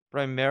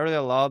primarily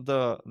a lot of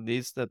the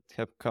leads that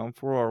have come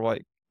through are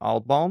like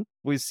outbound.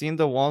 We've seen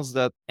the ones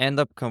that end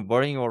up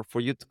converting, or for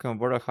you to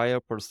convert a higher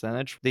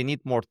percentage, they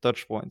need more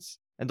touch points.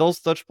 And those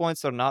touch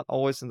points are not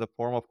always in the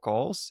form of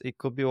calls. It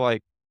could be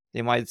like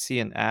they might see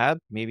an ad,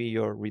 maybe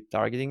you're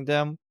retargeting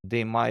them.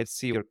 They might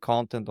see your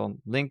content on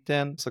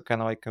LinkedIn. So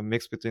kind of like a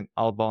mix between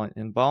outbound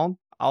and inbound.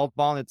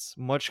 Outbound, it's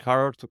much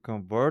harder to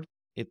convert.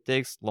 It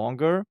takes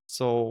longer.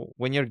 So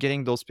when you're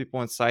getting those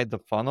people inside the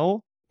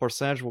funnel,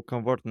 percentage will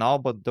convert now,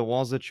 but the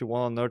ones that you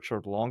want to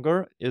nurture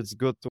longer, it's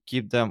good to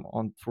keep them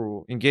on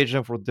through engage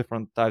them for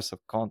different types of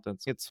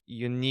content. It's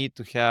you need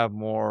to have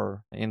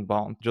more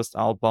inbound. Just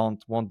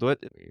outbound won't do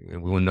it. We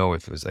won't know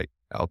if it was like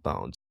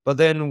outbound. But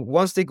then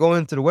once they go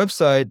into the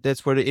website,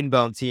 that's where the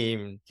inbound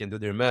team can do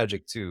their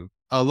magic too,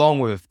 along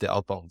with the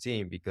outbound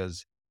team,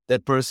 because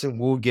that person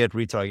will get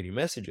retargeting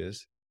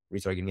messages,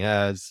 retargeting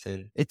ads,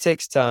 and it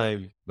takes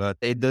time, but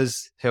it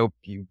does help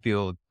you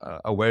build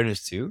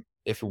awareness too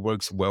if it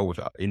works well with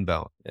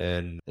inbound.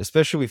 And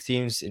especially with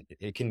teams,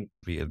 it can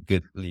be a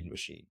good lead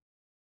machine.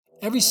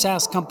 Every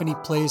SaaS company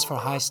plays for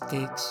high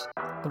stakes,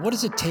 but what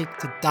does it take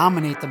to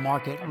dominate the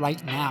market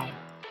right now?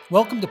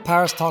 Welcome to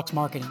Paris Talks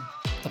Marketing,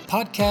 the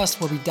podcast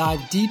where we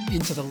dive deep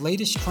into the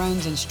latest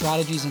trends and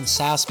strategies in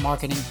SaaS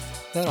marketing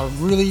that are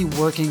really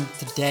working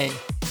today.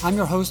 I'm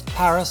your host,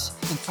 Paris,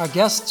 and our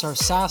guests are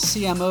SaaS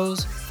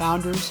CMOs,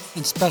 founders,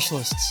 and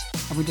specialists,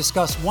 and we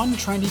discuss one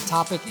trendy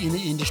topic in the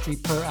industry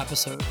per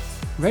episode.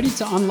 Ready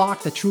to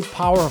unlock the true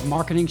power of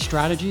marketing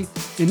strategy?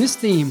 In this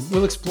theme,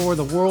 we'll explore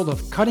the world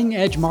of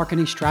cutting-edge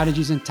marketing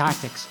strategies and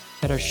tactics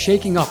that are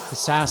shaking up the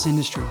SaaS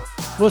industry.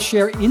 We'll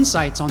share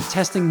insights on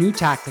testing new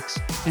tactics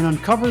and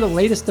uncover the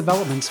latest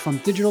developments from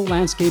digital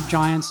landscape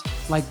giants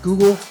like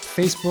Google,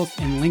 Facebook,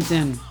 and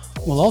LinkedIn.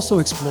 We'll also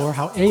explore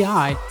how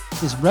AI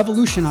is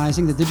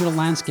revolutionizing the digital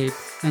landscape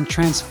and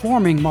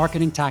transforming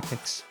marketing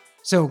tactics.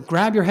 So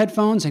grab your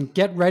headphones and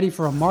get ready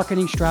for a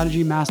marketing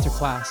strategy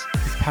masterclass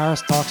with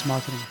Paris Talks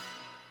Marketing.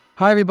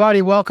 Hi,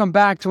 everybody. Welcome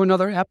back to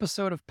another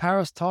episode of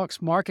Paris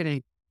Talks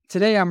Marketing.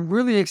 Today, I'm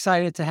really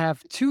excited to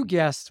have two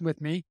guests with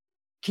me,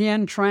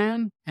 Kien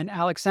and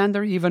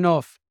Alexander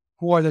Ivanov,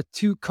 who are the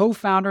two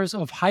co-founders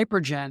of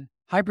HyperGen.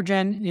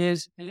 HyperGen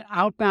is an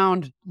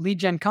outbound lead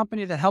gen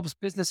company that helps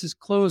businesses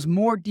close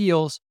more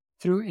deals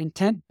through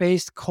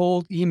intent-based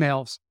cold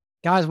emails.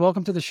 Guys,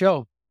 welcome to the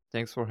show.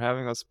 Thanks for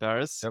having us,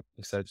 Paris. Yep,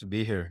 excited to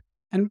be here.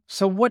 And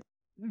so what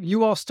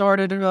you all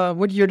started,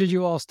 what year did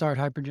you all start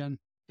HyperGen?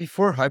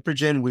 Before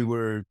HyperGen, we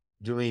were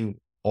doing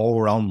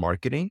all-around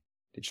marketing,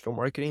 digital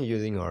marketing,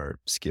 using our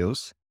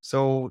skills.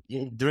 So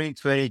during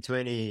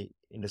 2020,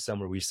 in the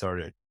summer, we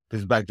started,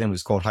 because back then it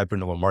was called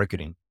Hypernova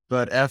Marketing.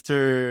 But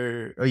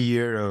after a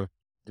year of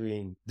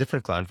doing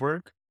different client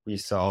work, we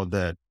saw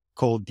that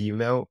cold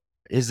email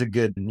is a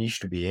good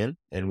niche to be in.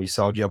 And we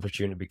saw the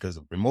opportunity because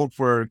of remote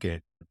work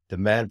and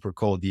demand for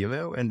cold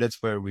email. And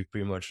that's where we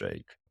pretty much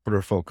put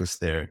our focus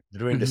there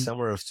during the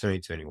summer of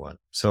 2021.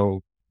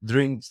 So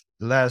during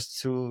the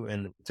last 2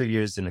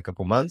 years and a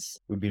couple months,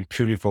 we've been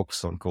purely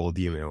focused on cold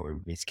email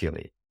and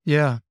scaling.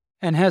 Yeah.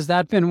 And has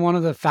that been one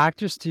of the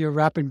factors to your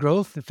rapid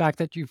growth, the fact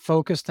that you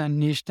focused and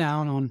niched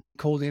down on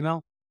cold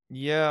email?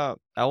 Yeah,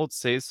 I would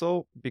say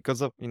so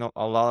because of,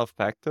 a lot of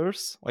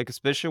factors, like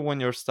especially when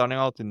you're starting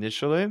out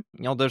initially,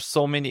 there's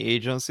so many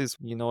agencies,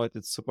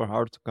 it's super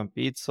hard to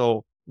compete.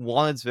 So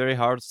one, it's very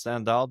hard to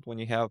stand out when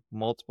you have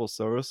multiple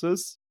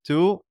services.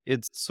 Two,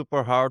 it's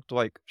super hard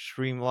to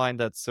streamline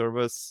that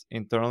service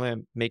internally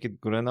and make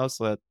it good enough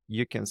so that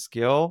you can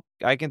scale.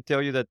 I can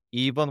tell you that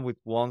even with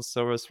one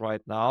service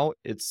right now,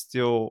 it's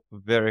still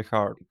very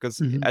hard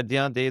because at the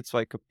end of the day, it's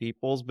like a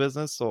people's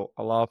business. So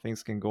a lot of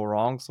things can go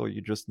wrong. So you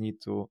just need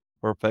to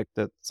perfect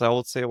it. So I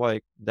would say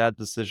that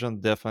decision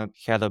definitely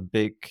had a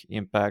big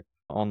impact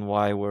on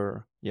why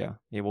we're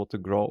able to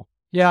grow.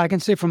 Yeah, I can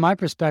say from my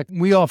perspective,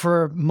 we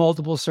offer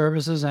multiple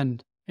services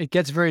and it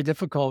gets very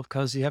difficult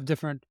because you have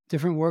different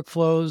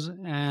workflows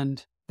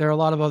and there are a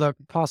lot of other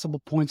possible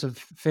points of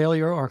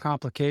failure or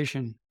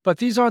complication. But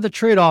these are the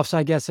trade-offs,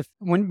 I guess.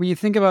 When you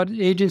think about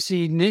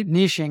agency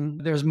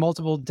niching, there's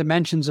multiple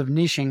dimensions of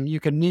niching. You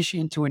can niche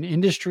into an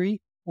industry,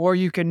 or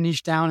you can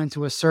niche down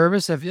into a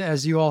service,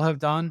 as you all have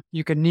done.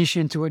 You can niche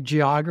into a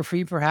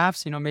geography,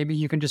 perhaps. Maybe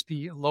you can just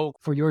be local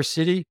for your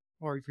city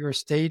or your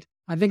state.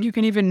 I think you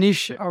can even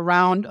niche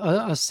around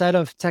a set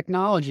of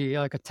technology,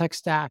 like a tech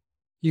stack.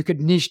 You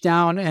could niche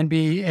down and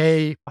be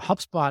a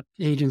HubSpot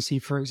agency,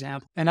 for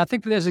example. And I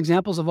think there's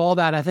examples of all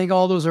that. I think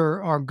all those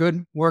are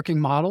good working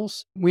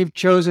models. We've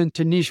chosen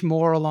to niche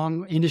more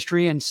along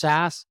industry and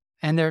SaaS,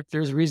 and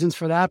there's reasons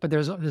for that, but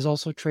there's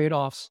also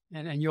trade-offs.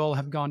 And you all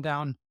have gone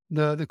down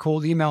the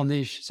cold email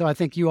niche. So I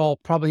think you all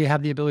probably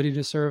have the ability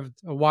to serve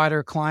a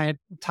wider client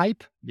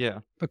type. Yeah.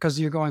 Because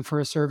you're going for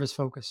a service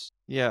focus.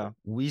 Yeah.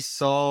 We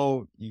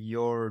saw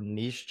your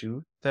niche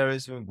too,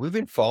 Paris. We've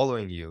been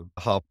following you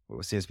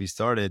since we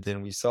started,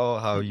 and we saw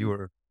how you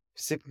were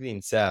specifically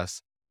in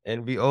SaaS.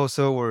 And we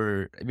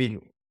also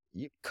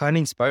you kind of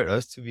inspired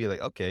us to be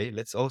like, okay,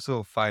 let's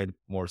also find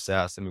more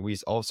SaaS. We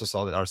also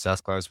saw that our SaaS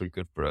clients were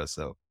good for us.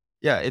 So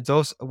yeah,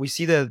 we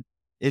see that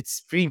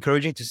it's pretty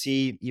encouraging to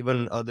see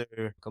even other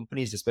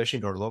companies, especially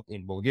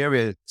in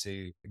Bulgaria, to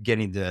get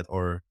in that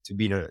or to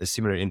be in a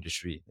similar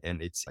industry. And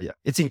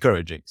it's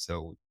encouraging.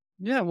 So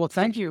Yeah, well,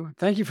 thank you.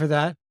 Thank you for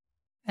that.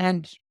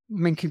 And I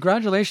mean,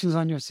 congratulations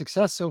on your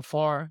success so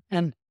far.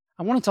 And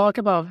I want to talk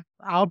about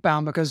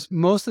outbound because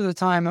most of the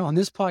time on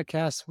this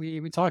podcast,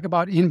 we talk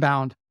about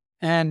inbound.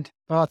 And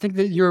well, I think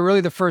that you're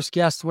really the first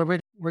guest where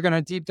we're going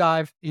to deep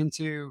dive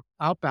into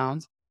outbound.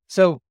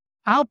 So,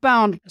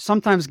 outbound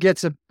sometimes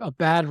gets a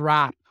bad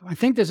rap. I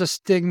think there's a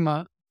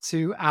stigma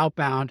to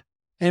outbound.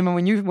 And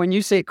when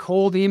you say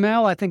cold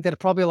email, I think that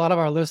probably a lot of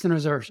our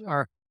listeners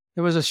are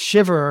there was a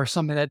shiver or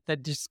something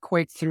that just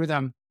quaked through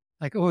them.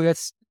 Like, oh,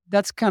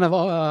 that's kind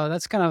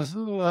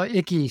of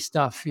icky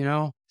stuff,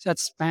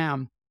 That's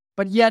spam.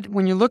 But yet,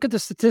 when you look at the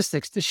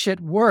statistics, this shit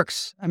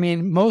works. I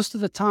mean, most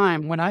of the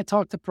time when I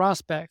talk to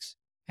prospects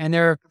and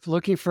they're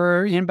looking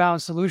for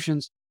inbound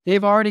solutions,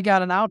 they've already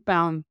got an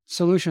outbound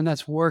solution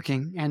that's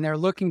working, and they're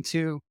looking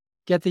to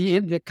get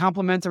the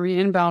complementary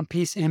inbound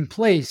piece in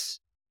place.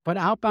 But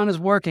outbound is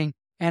working,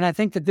 and I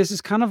think that this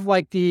is kind of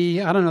like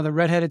the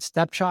redheaded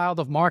stepchild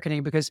of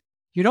marketing, because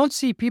you don't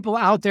see people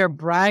out there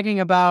bragging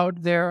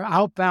about their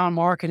outbound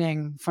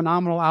marketing,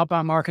 phenomenal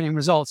outbound marketing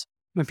results.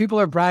 When people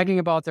are bragging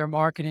about their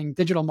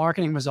digital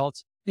marketing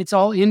results, it's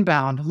all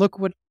inbound.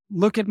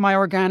 Look at my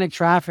organic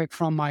traffic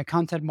from my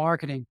content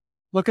marketing.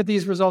 Look at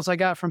these results I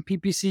got from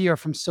PPC or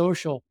from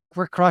social.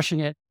 We're crushing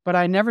it. But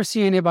I never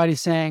see anybody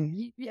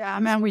saying, yeah,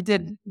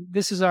 man,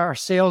 this is our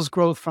sales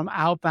growth from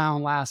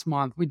outbound last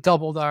month. We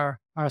doubled our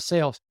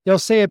sales. They'll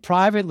say it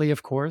privately,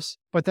 of course,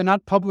 but they're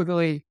not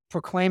publicly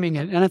proclaiming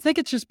it. And I think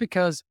it's just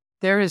because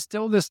there is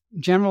still this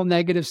general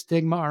negative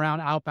stigma around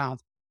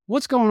outbound.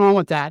 What's going on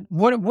with that?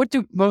 What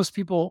do most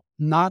people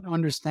not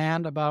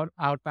understand about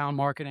outbound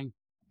marketing?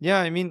 Yeah,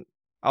 I mean,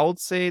 I would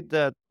say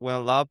that when a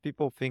lot of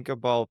people think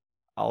about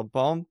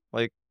outbound,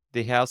 like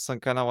they have some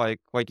kind of like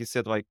you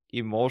said, like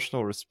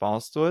emotional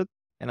response to it.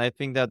 And I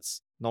think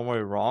that's normally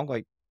wrong.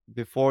 Like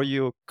before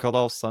you cut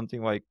off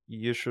something, like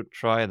you should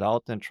try it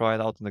out and try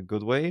it out in a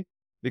good way,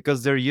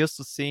 because they're used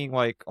to seeing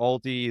like all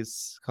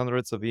these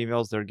hundreds of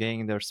emails they're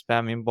getting in their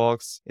spam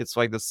inbox. It's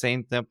like the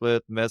same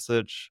template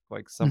message,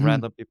 like some Mhm.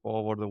 random people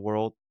all over the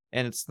world.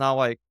 And it's not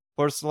like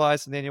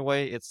personalized in any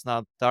way. It's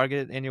not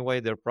targeted anyway.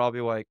 They're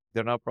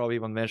not probably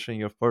even mentioning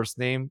your first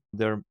name.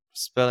 They're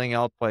spelling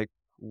out like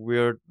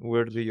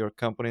weirdly your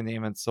company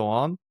name and so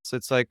on. So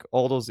it's like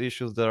all those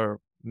issues that are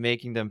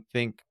making them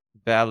think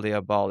badly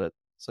about it.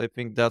 So I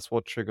think that's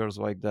what triggers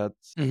like that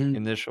Mhm.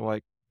 initial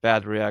like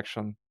bad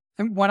reaction.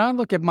 And when I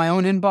look at my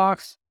own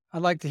inbox,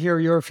 I'd like to hear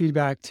your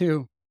feedback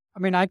too. I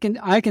mean, I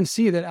can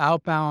see that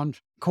outbound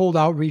cold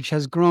outreach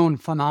has grown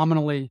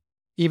phenomenally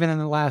even in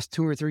the last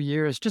 2 or 3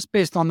 years, just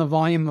based on the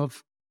volume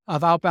of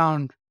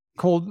outbound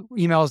cold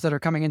emails that are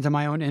coming into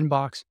my own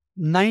inbox.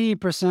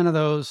 90% of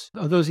those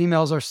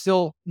emails are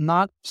still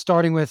not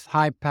starting with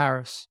hi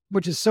Paris,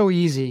 which is so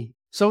easy.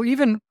 So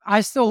even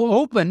I still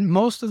open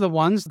most of the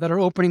ones that are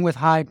opening with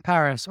hi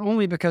Paris,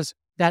 only because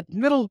that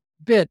little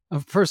bit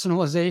of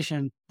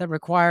personalization that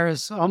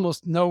requires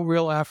almost no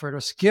real effort or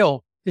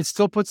skill, it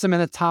still puts them in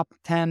the top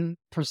 10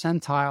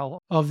 percentile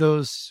of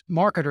those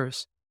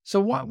marketers. So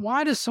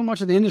why does so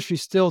much of the industry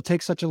still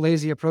take such a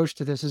lazy approach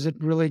to this? Is it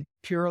really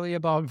purely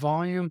about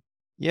volume?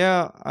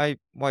 Yeah, I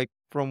like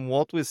from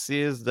what we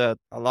see is that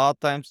a lot of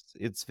times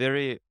it's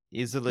very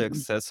easily Mhm.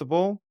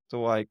 accessible to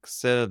like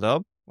set it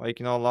up. Like,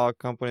 a lot of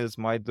companies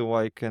might do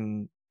like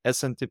an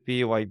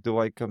SNTP, like do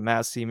like a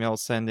mass email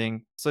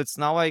sending. So it's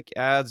not like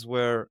ads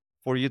where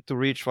for you to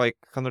reach like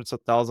hundreds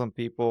of thousand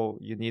people,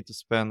 you need to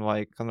spend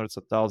like hundreds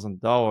of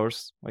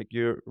 $1,000s. Like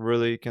you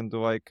really can do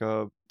like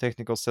a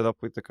technical setup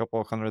with a couple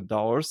of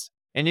 $100s,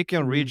 and you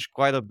can Mhm. reach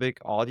quite a big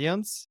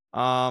audience.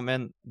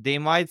 And they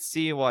might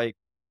see like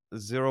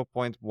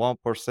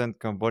 0.1%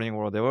 converting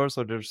or whatever.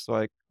 So they're just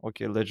like,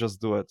 okay, let's just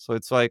do it. So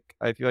it's like,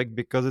 I feel like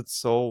because it's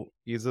so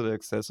easily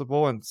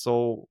accessible and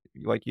so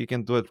like you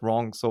can do it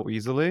wrong so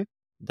easily,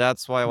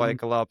 that's why Mhm.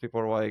 like a lot of people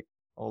are like,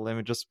 oh, let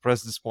me just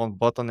press this one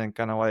button and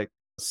kind of like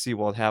see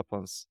what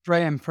happens.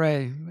 Spray and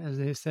pray, as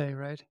they say,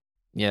 right?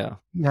 Yeah.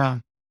 Yeah.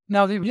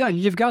 Now, yeah,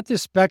 you've got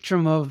this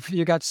spectrum of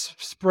you got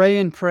spray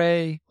and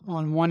pray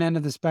on one end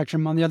of the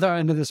spectrum. On the other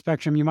end of the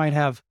spectrum, you might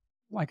have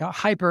like a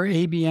hyper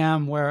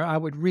ABM where I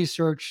would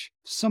research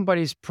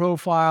somebody's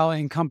profile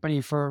and company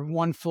for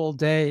one full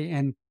day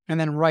and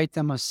then write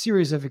them a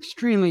series of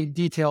extremely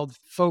detailed,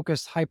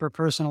 focused, hyper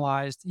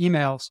personalized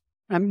emails.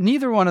 And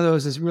neither one of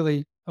those is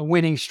really a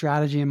winning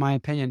strategy, in my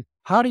opinion.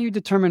 How do you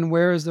determine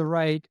where is the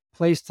right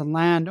place to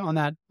land on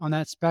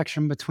that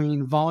spectrum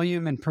between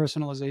volume and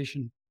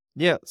personalization?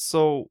 Yeah.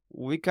 So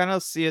we kind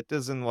of see it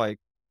as in like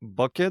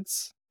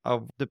buckets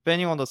of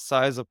depending on the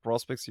size of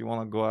prospects you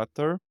want to go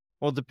after,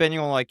 or depending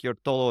on like your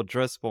total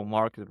addressable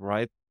market,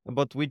 right?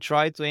 But we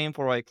try to aim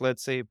for like,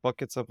 let's say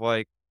buckets of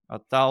like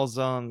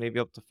 1,000, maybe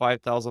up to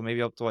 5,000,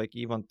 maybe up to like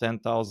even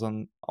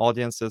 10,000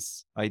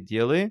 audiences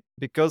ideally,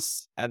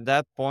 because at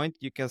that point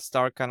you can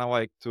start kind of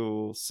like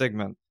to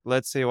segment.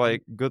 Let's say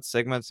like good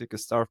segments you can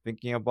start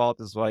thinking about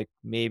is like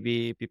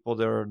maybe people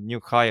that are new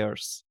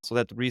hires. So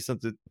that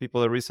recently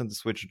people that recently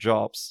switched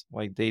jobs,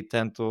 like they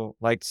tend to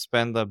like to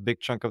spend a big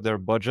chunk of their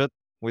budget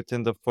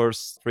within the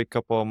first three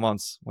couple of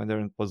months when they're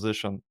in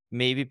position.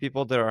 Maybe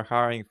people that are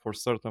hiring for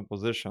certain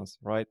positions,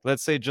 right?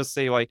 Let's say, just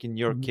say, like in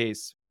your Mhm.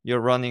 case,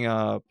 you're running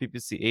a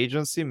PPC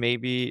agency.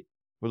 Maybe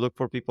we look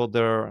for people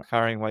that are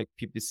hiring like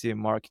PPC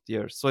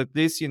marketeers. So at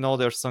least you know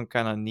there's some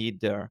kind of need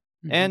there.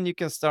 Mhm. And you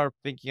can start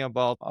thinking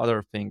about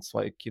other things,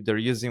 like if they're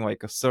using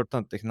like a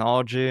certain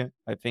technology.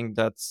 I think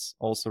that's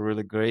also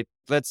really great.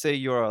 Let's say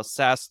you're a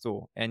SaaS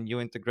tool and you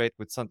integrate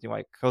with something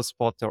like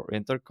HubSpot or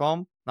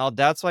Intercom. Now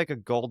that's like a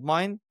gold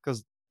mine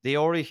because they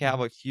already have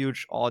Mhm. a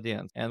huge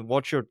audience. And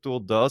what your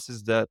tool does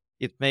is that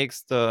it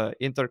makes the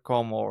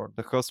Intercom or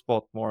the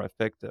HubSpot more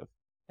effective.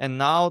 And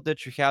now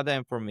that you have the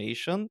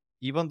information,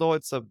 even though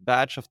it's a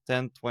batch of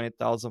 10,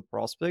 20,000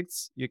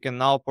 prospects, you can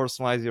now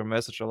personalize your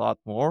message a lot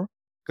more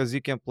because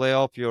you can play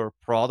off your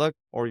product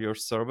or your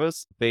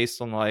service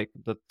based on like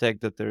the tech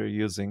that they're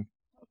using.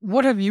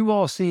 What have you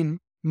all seen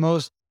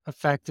most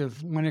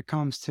effective when it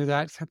comes to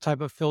that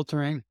type of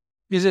filtering?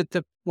 Is it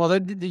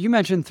you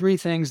mentioned three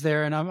things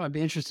there, and I'd be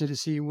interested to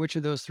see which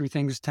of those three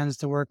things tends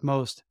to work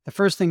most. The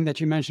first thing that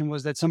you mentioned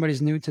was that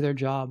somebody's new to their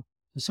job.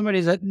 If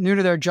somebody's new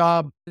to their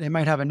job, they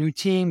might have a new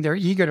team. They're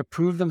eager to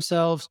prove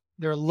themselves.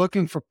 They're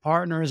looking for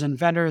partners and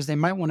vendors. They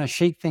might want to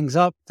shake things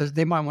up.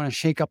 They might want to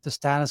shake up the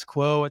status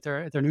quo at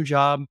their new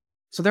job.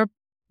 So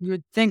you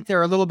would think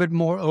they're a little bit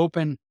more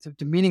open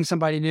to meeting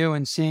somebody new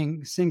and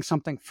seeing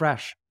something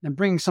fresh and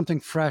bringing something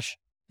fresh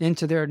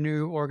into their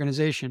new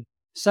organization.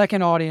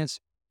 Second audience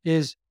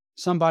is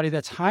somebody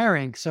that's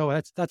hiring. So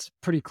that's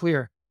pretty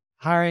clear.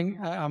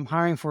 I'm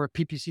hiring for a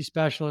PPC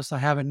specialist. I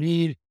have a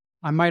need.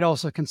 I might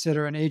also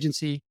consider an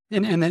agency.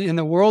 And then in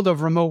the world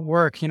of remote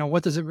work,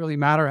 what does it really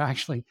matter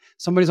actually?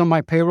 Somebody's on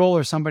my payroll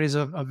or somebody's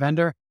a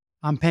vendor.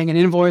 I'm paying an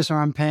invoice or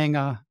I'm paying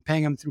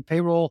them through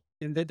payroll.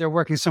 And they're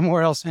working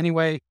somewhere else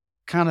anyway,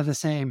 kind of the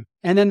same.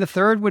 And then the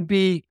third would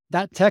be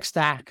that tech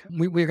stack.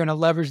 We're going to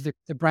leverage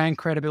the brand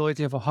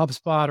credibility of a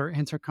HubSpot or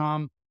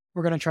Intercom.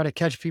 We're going to try to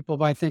catch people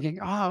by thinking,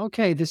 oh,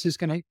 okay, this is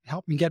going to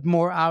help me get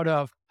more out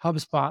of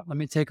HubSpot. Let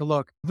me take a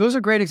look. Those are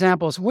great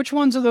examples. Which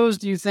ones of those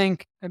do you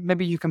think,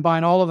 maybe you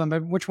combine all of them,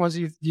 but which ones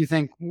do you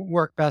think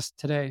work best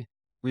today?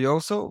 We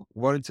also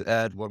wanted to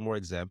add one more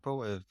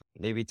example of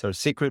maybe it's our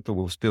secret, but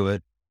we'll spill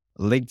it.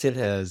 LinkedIn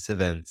has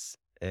events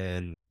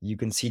and you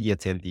can see the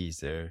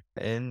attendees there.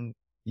 And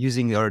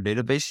using our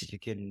database, you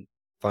can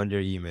find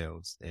their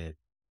emails and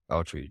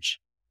outreach.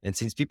 And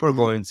since people are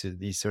going to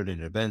these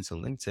certain events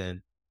on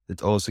LinkedIn,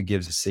 it also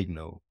gives a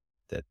signal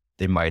that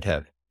they might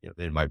have,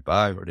 they might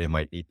buy or they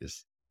might need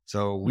this.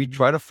 So we Mhm.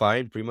 try to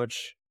find pretty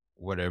much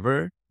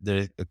whatever.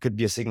 There it could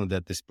be a signal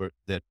that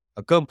that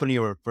a company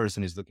or a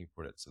person is looking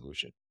for that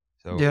solution.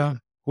 So Yeah.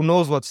 who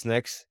knows what's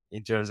next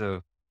in terms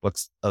of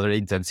what's other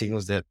intent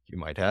signals that you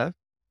might have.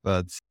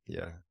 But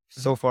yeah,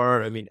 so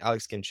far, I mean,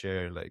 Alex can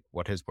share like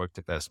what has worked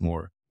the best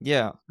more.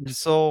 Yeah.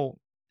 So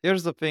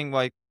here's the thing,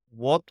 like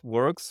what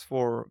works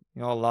for,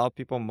 a lot of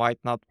people might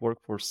not work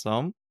for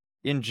some.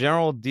 In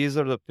general, these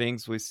are the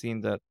things we've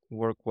seen that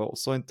work well.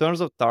 So in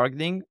terms of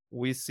targeting,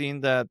 we've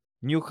seen that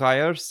new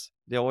hires,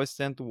 they always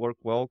tend to work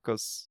well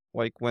because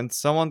like when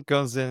someone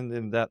comes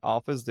in that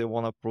office, they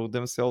want to prove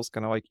themselves,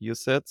 kind of like you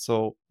said.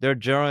 So they're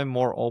generally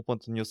more open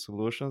to new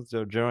solutions.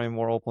 They're generally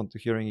more open to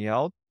hearing you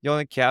out. The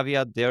only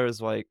caveat there is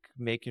like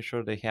making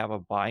sure they have a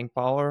buying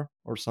power,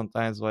 or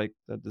sometimes like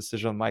the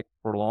decision might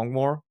prolong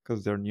more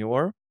because they're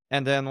newer.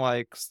 And then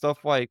like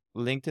stuff like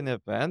LinkedIn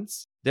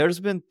events,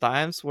 there's been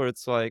times where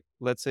it's like,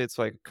 let's say it's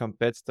like a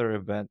competitor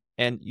event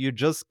and you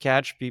just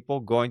catch people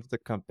going to the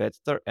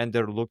competitor and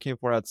they're looking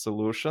for that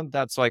solution.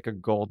 That's like a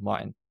gold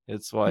mine.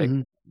 It's like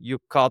Mhm. you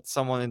caught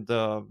someone in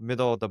the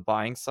middle of the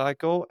buying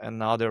cycle and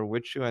now they're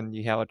with you and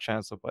you have a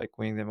chance of like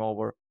winning them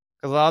over.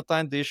 Because a lot of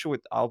times the issue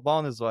with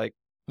outbound is like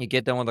you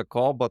get them on the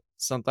call, but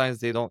sometimes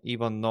they don't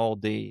even know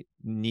they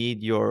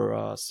need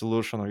your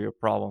solution or your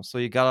problem. So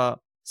you gotta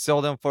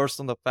sell them first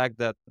on the fact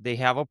that they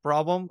have a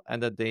problem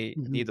and that they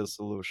Mhm. need a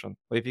solution.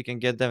 But if you can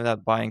get them in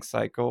that buying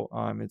cycle,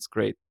 it's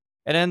great.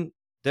 And then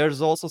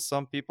there's also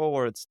some people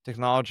where it's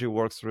technology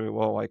works really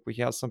well. Like we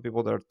have some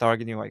people that are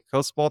targeting like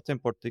HubSpot in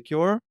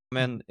particular.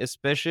 And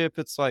especially if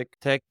it's like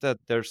tech that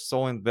they're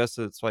so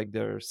invested, it's like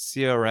their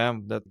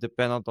CRM that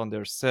dependent on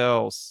their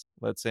sales,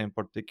 let's say in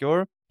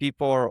particular.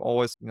 People are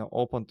always,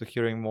 open to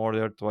hearing more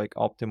there to like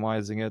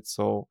optimizing it.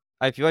 So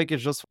I feel like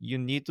it's just you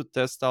need to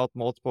test out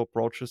multiple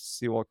approaches to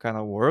see what kind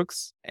of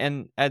works.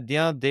 And at the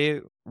end of the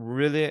day,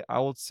 really, I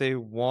would say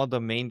one of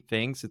the main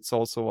things, it's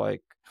also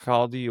like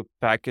how do you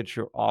package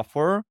your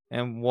offer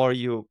and what are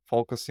you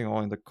focusing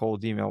on in the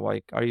cold email?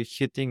 Like, are you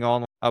hitting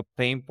on a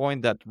pain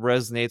point that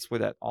resonates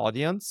with that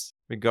audience,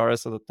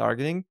 regardless of the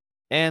targeting?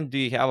 And do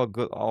you have a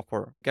good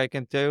offer? I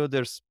can tell you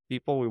there's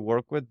people we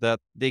work with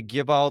that they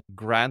give out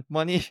grant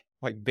money,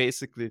 like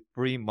basically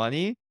free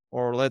money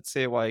or let's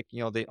say like,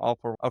 they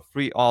offer a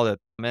free audit.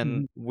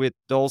 And Mhm. with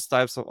those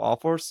types of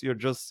offers, you're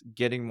just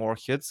getting more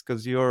hits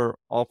because you're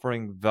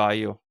offering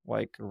value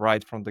like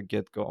right from the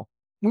get-go.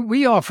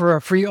 We offer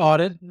a free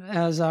audit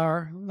as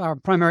our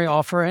primary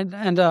offer,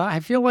 and I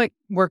feel like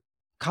we're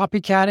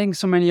copycatting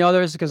so many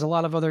others because a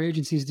lot of other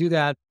agencies do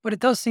that, but it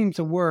does seem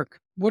to work.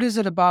 What is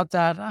it about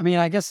that? I mean,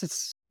 I guess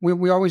it's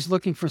we're always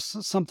looking for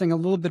something a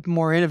little bit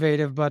more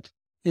innovative, but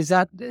is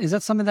that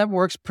something that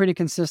works pretty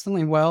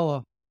consistently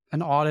well?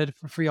 An audit,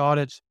 a free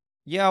audit.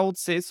 Yeah, I would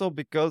say so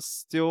because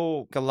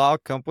still a lot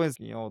of companies,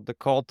 the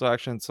call to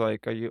action is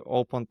like, are you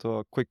open to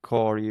a quick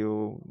call? Or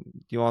you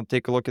want to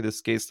take a look at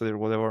this case study or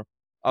whatever?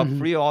 A Hmm.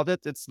 free audit,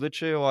 it's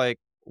literally like,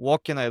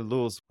 what can I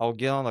lose? I'll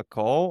get on a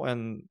call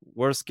and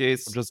worst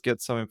case, just get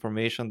some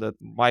information that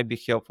might be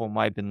helpful,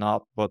 might be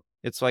not. But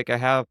it's like I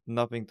have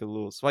nothing to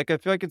lose. Like I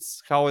feel like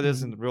it's how it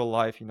is Hmm. in real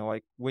life,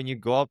 like when you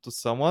go up to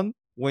someone,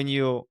 when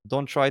you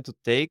don't try to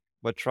take,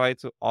 but try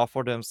to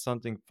offer them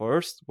something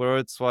first, where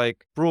it's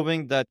like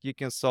proving that you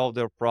can solve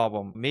their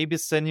problem. Maybe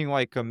sending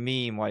like a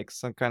meme, like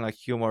some kind of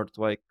humor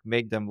to like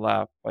make them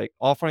laugh, like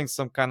offering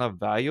some kind of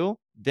value,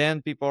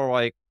 then people are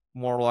like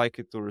more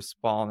likely to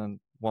respond and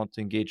want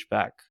to engage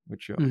back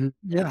with you. Hmm.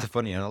 It's Yeah. a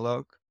funny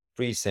analog.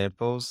 Free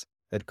samples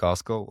at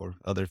Costco or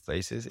other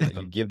places.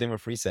 You give them a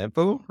free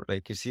sample,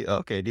 like you see,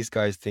 okay, these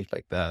guys think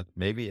like that.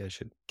 Maybe I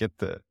should get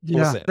the full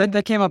Yeah, sample.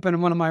 that came up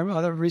in one of my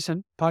other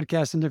recent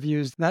podcast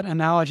interviews. That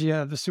analogy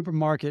of the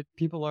supermarket,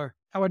 people are.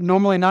 I would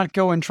normally not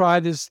go and try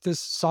this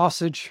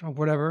sausage or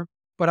whatever,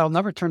 but I'll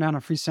never turn down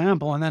a free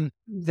sample. And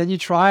then you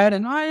try it,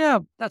 and oh yeah,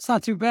 that's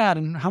not too bad.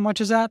 And how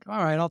much is that?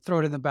 All right, I'll throw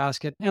it in the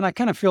basket. And I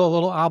kind of feel a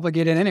little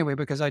obligated anyway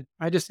because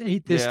I just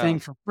ate this Yeah. thing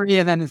for free,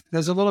 and then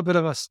there's a little bit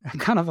of a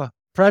kind of a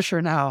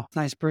pressure now.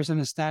 Nice person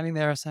is standing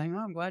there saying, "Oh,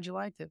 I'm glad you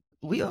liked it."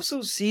 We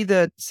also see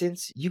that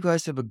since you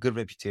guys have a good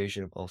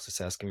reputation amongst the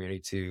SaaS community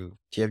too,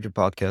 you have your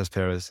podcast,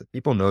 Paris,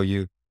 people know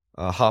you.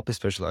 Hop is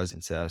specialized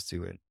in SaaS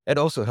too, and it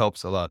also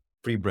helps a lot.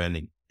 Free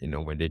branding,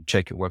 when they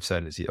check your website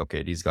and see,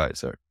 okay, these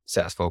guys are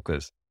SaaS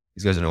focused.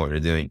 These guys know what they're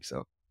doing.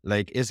 So,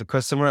 like, as a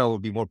customer, I will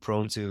be more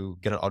prone to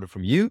get an order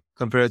from you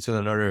compared to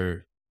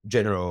another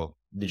general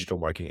digital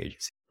marketing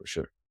agency for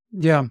sure.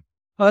 Yeah.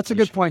 Well, that's a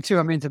good Niche. point too.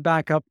 I mean, to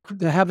back up,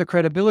 to have the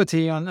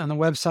credibility on the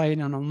website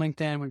and on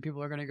LinkedIn when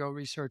people are going to go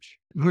research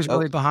who's Oh,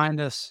 really behind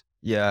this.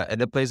 yeah, and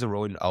that plays a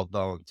role in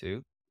outbound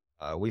too.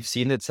 We've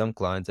seen that some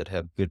clients that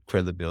have good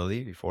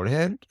credibility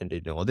beforehand and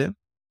they know them,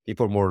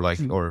 people are more like,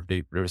 Mm. or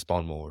they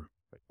respond more,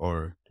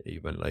 or they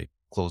even like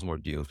close more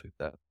deals with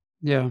that.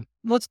 Yeah.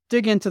 Let's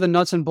dig into the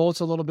nuts and bolts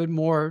a little bit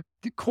more.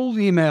 The cold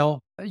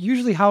email,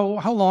 usually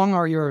how long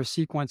are your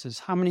sequences?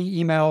 How many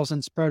emails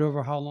and spread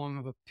over how long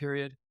of a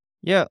period?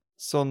 Yeah.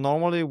 So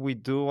normally we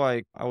do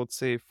like, I would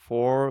say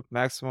four,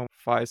 maximum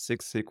five,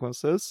 six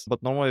sequences,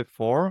 but normally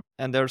four.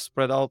 And they're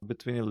spread out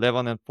between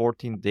 11 and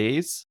 14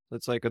 days.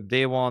 It's like a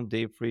day one,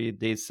 day three,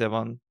 day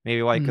seven,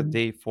 maybe like a Mhm.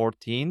 day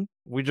 14.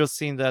 We just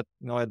seen that,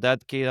 at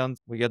that cadence,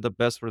 we get the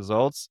best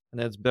results. And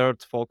it's better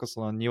to focus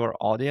on a newer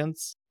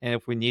audience. And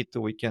if we need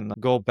to, we can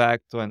go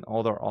back to an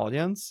older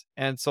audience.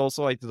 And it's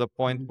also like to the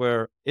point Mhm.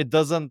 where it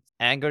doesn't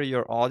anger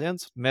your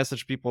audience.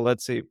 Message people,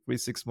 let's say 3,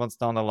 6 months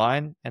down the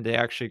line, and they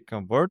actually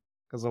convert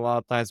because a lot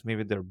of times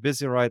maybe they're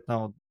busy right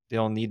now. They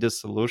don't need a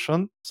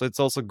solution. So it's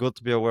also good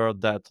to be aware of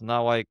that.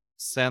 Now, like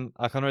send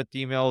 100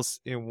 emails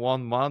in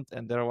 1 month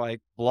and they're like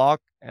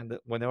blocked. And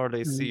whenever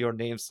they see Mhm. your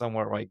name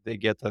somewhere, like they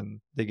get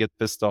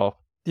pissed off.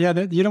 Yeah,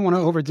 you don't want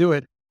to overdo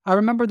it. I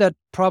remember that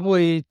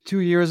probably 2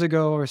 years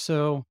ago or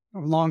so,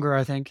 or longer,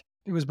 I think.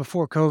 It was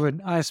before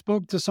COVID. I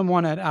spoke to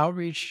someone at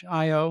Outreach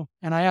IO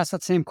and I asked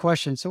that same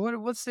question. So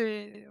what's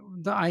the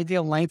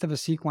ideal length of a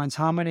sequence?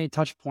 How many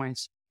touch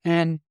points?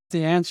 And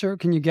the answer,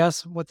 can you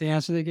guess what the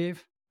answer they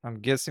gave? I'm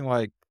guessing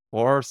like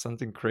four or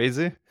something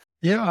crazy.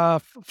 Yeah,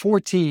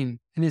 14.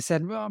 And he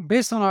said, well,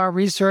 based on our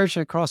research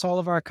across all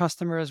of our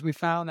customers, we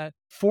found that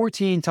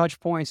 14 touch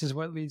points is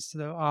what leads to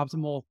the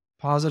optimal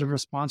positive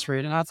response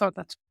rate. And I thought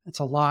that's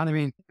a lot. I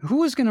mean,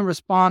 who is going to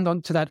respond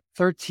to that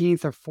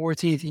 13th or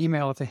 14th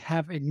email if they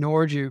have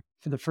ignored you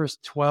for the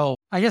first 12?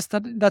 I guess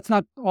that's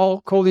not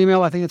all cold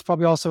email. I think it's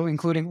probably also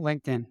including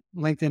LinkedIn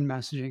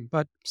messaging,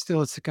 but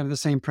still it's kind of the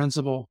same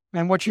principle.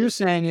 And what you're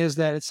saying is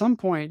that at some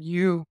point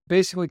you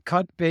basically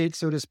cut bait,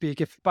 so to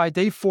speak. If by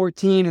day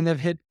 14 and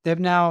they've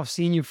now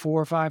seen you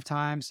 4 or 5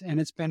 times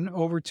and it's been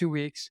over 2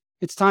 weeks,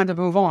 it's time to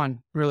move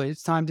on. Really,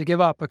 it's time to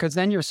give up because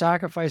then you're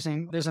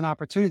sacrificing. There's an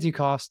opportunity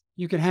cost.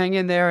 You could hang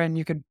in there and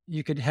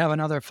you could have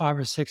another 5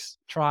 or 6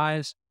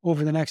 tries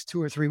over the next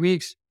 2 or 3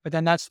 weeks. But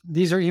then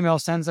these are email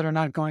sends that are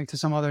not going to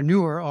some other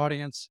newer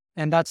audience,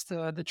 and that's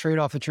the trade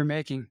off that you're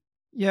making.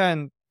 Yeah,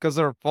 and because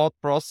our thought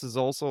process is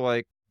also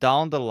like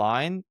down the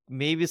line,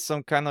 maybe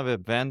some kind of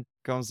event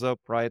comes up,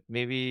 right?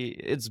 Maybe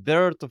it's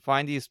better to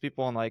find these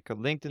people on like a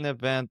LinkedIn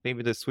event.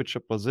 Maybe they switch a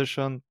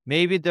position.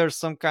 Maybe there's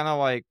some kind of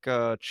like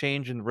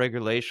change in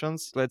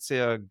regulations. Let's say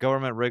a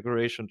government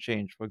regulation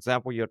change. For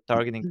example, you're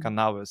targeting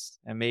cannabis,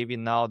 and maybe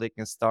now they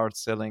can start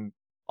selling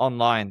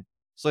online.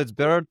 So it's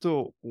better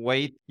to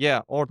wait.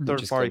 Yeah, or Which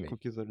third is party coming.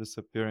 cookies are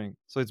disappearing.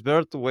 So it's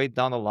better to wait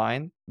down the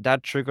line,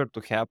 that trigger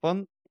to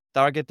happen,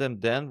 target them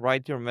then,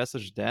 write your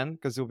message then,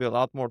 because you'll be a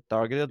lot more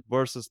targeted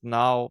versus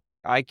now.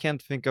 I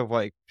can't think of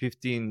like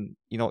 15,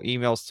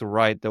 emails to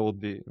write that would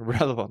be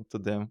relevant to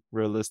them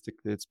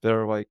realistically. It's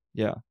better like,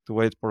 yeah, to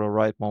wait for the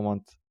right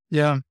moment.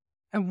 Yeah.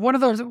 And what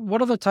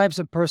other types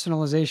of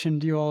personalization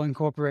do you all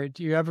incorporate?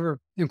 Do you ever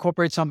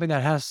incorporate something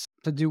that has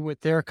to do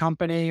with their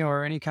company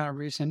or any kind of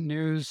recent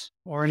news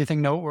or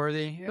anything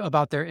noteworthy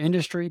about their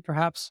industry,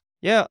 perhaps?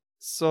 Yeah,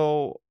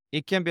 so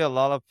it can be a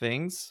lot of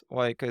things.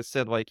 Like I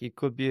said, like it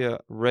could be a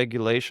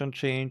regulation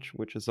change,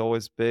 which is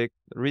always big.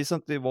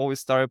 Recently, what we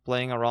started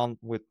playing around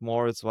with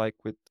more is like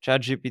with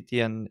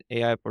ChatGPT and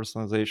AI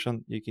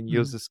personalization. You can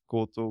use Mhm. this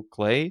tool to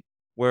Clay,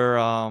 where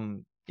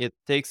it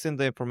takes in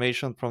the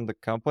information from the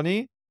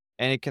company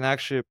and it can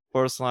actually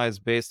personalize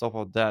based off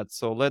of that.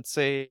 So let's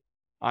say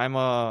I'm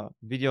a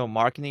video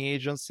marketing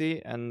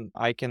agency and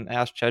I can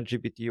ask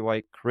ChatGPT,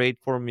 like, create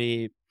for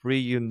me three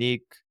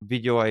unique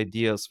video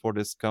ideas for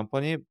this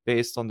company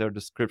based on their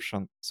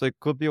description. So it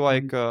could be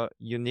like Mhm. a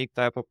unique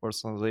type of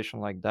personalization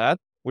like that,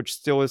 which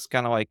still is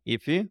kind of like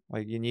iffy.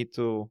 Like you need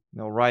to,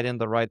 write in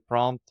the right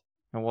prompt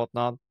and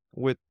whatnot.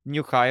 With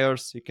new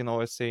hires, you can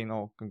always say,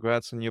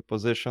 congrats on your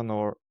position,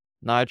 or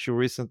now that you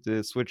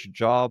recently switched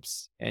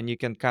jobs, and you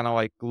can kind of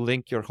like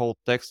link your whole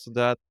text to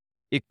that.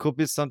 It could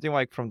be something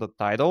like from the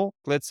title.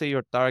 Let's say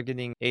you're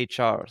targeting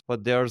HR,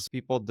 but there's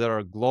people that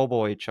are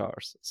global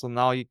HRs. So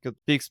now you could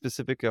speak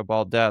specifically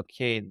about that.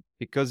 Hey,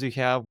 because you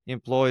have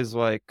employees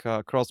like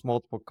across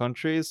multiple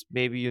countries,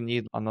 maybe you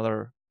need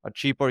a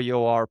cheaper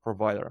EOR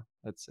provider,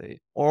 let's say,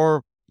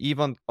 or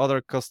even other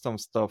custom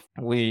stuff.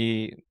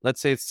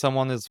 Let's say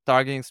someone is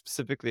targeting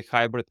specifically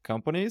hybrid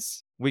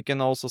companies. We can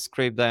also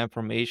scrape that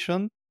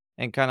information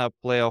and kind of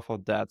play off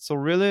of that. So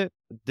really,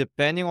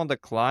 depending on the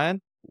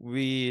client,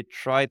 we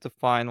try to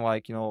find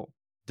like,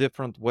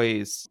 different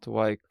ways to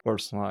like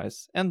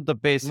personalize and the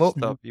basic Mo- Mhm.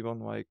 stuff, even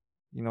like,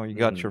 you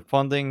got your Mm.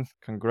 funding,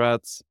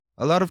 congrats.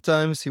 A lot of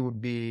times he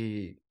would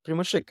be pretty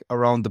much like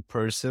around the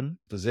person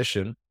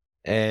position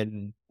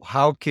and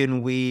how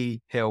can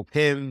we help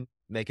him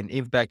make an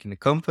impact in the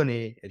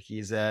company that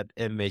he's at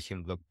and make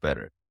him look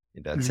better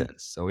in that Mhm.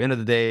 sense. So end of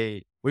the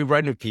day, we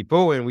write with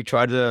people and we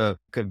try to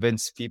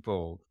convince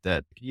people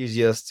that it's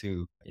easiest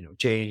to,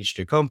 change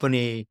the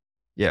company.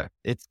 Yeah,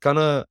 it's kind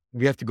of,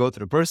 we have to go to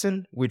the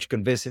person, which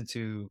convince him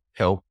to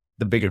help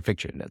the bigger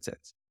picture in that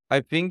sense.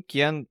 I think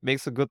Kien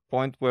makes a good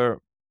point where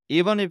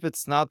even if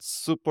it's not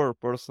super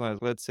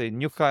personalized, let's say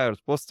new hires,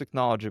 post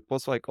technology,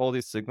 post like all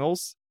these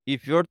signals,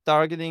 if you're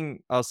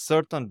targeting a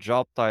certain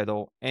job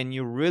title and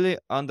you really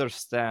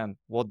understand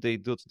what they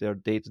do to their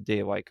day to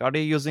day, like are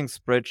they using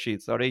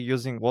spreadsheets? Are they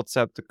using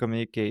WhatsApp to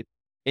communicate?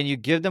 And you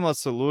give them a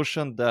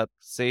solution that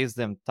saves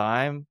them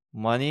time,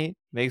 money,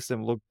 makes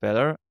them look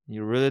better.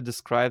 You really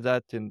describe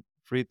that in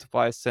 3 to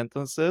 5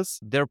 sentences,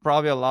 they're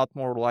probably a lot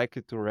more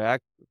likely to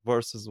react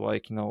versus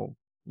like,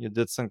 you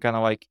did some kind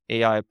of like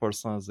AI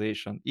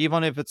personalization,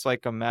 even if it's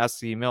like a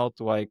mass email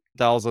to like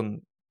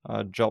 1,000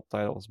 job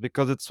titles,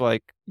 because it's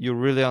like you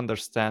really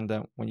understand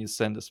them when you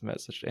send this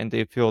message and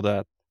they feel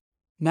that.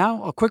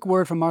 Now, a quick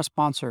word from our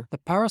sponsor. The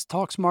Paris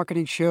Talks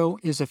Marketing Show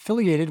is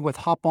affiliated with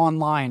Hop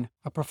Online,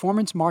 a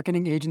performance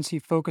marketing agency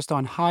focused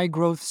on high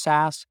growth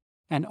SaaS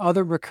and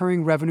other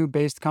recurring revenue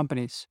based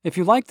companies. If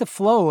you like the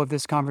flow of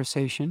this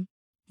conversation,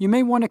 you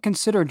may want to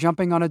consider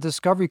jumping on a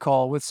discovery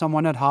call with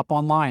someone at Hop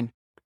Online.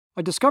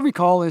 A discovery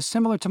call is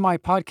similar to my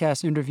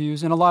podcast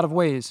interviews in a lot of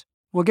ways.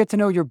 We'll get to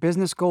know your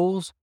business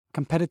goals,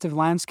 competitive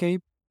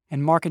landscape,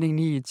 and marketing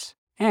needs.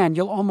 And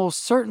you'll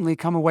almost certainly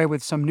come away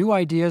with some new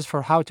ideas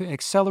for how to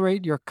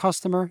accelerate your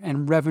customer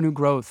and revenue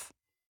growth.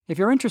 If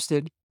you're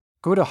interested,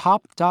 go to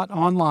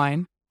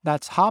hop.online,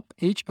 that's hop,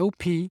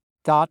 H-O-P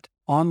dot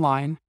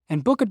online,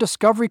 and book a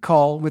discovery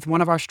call with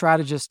one of our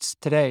strategists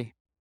today.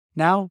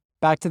 Now,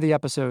 back to the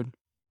episode.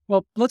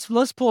 Well,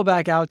 let's pull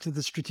back out to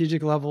the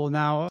strategic level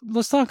now.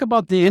 Let's talk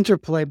about the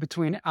interplay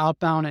between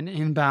outbound and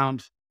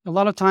inbound. A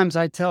lot of times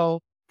I tell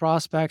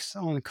prospects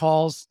on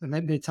calls, and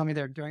they tell me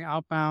they're doing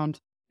outbound.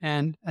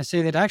 And I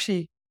say that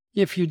actually,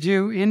 if you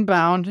do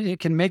inbound, it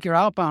can make your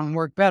outbound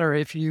work better.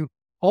 If you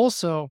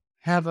also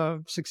have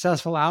a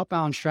successful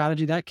outbound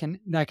strategy, that can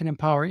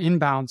empower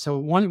inbound. So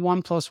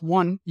one plus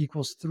one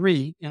equals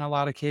three in a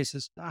lot of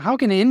cases. How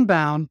can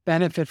inbound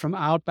benefit from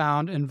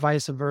outbound and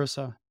vice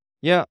versa?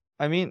 Yeah,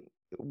 I mean,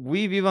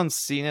 we've even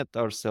seen it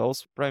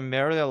ourselves.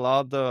 Primarily, a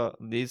lot of the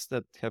leads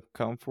that have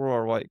come through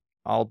are like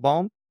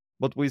outbound,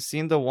 but we've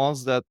seen the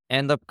ones that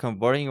end up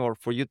converting, or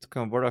for you to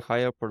convert a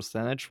higher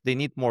percentage, they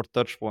need more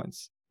touch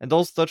points. And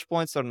those touch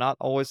points are not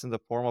always in the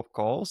form of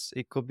calls.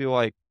 It could be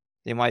like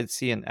they might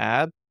see an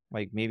ad,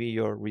 like maybe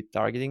you're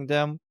retargeting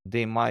them.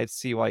 They might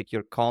see like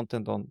your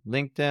content on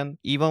LinkedIn.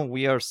 Even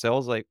we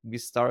ourselves, like we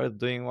started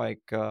doing like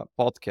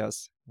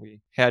podcasts.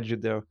 We had you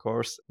there, of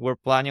course. We're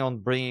planning on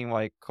bringing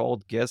like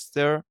cold guests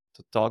there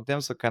to talk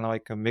them. So kind of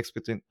like a mix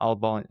between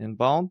outbound and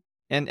inbound.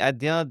 And at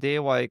the end of the day,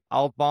 like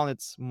outbound,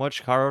 it's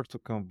much harder to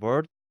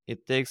convert.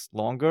 It takes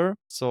longer.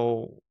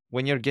 So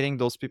when you're getting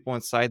those people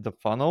inside the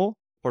funnel,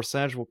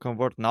 percentage will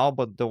convert now,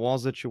 but the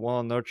ones that you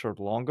want to nurture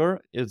longer,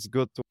 it's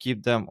good to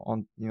keep them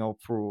on,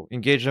 through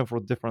engage them for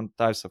different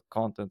types of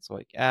content, so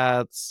like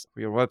ads for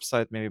your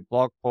website, maybe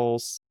blog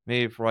posts,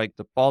 maybe for like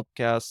the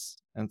podcasts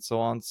and so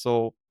on.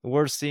 So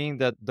we're seeing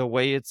that the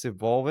way it's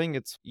evolving,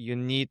 it's you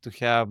need to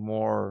have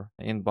more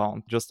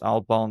inbound. Just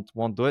outbound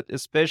won't do it,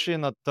 especially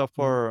in a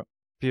tougher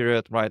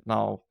period right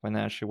now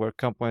financially, where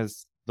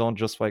companies don't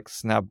just like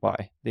snap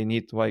by. They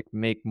need to like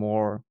make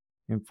more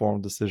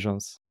informed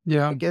decisions.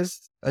 Yeah. I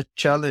guess a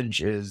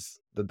challenge is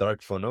the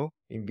dark funnel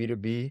in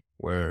B2B,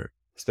 where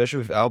especially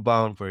with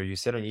outbound, where you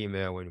send an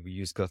email and we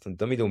use custom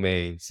dummy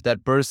domains,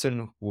 that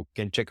person who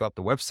can check out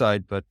the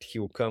website, but he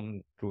will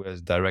come through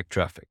as direct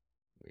traffic.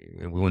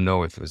 And we will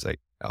know if it was like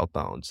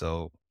outbound.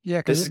 So Yeah,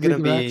 this because is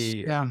going to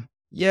be,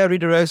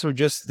 redirects, or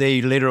just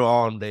they later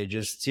on, they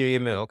just see your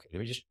email. Okay, let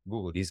me just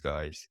Google these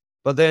guys.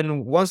 But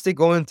then once they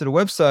go into the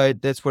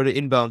website, that's where the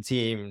inbound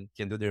team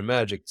can do their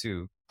magic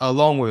too,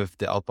 along with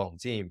the outbound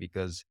team,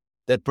 because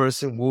that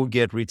person will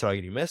get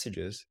retargeting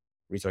messages,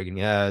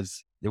 retargeting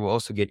ads. They will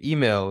also get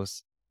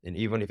emails. And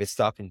even if it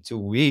stopped in 2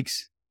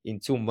 weeks, in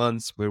 2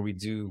 months, where we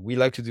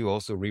like to do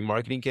also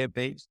remarketing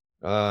campaigns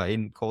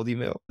in cold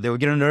email. They will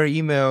get another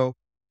email.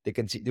 They'll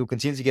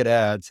continue to get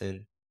ads,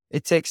 and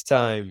it takes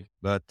time,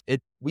 but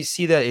we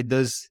see that it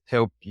does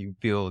help you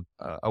build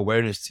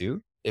awareness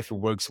too, if it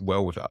works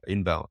well with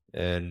inbound.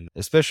 And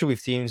especially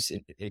with teams,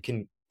 it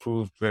can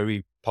prove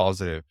very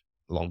positive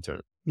long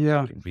term.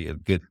 Yeah. It can be a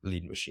good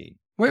lead machine.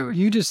 Wait,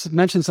 you just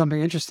mentioned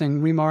something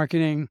interesting,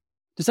 remarketing.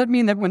 Does that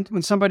mean that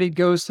when somebody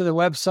goes to the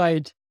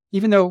website,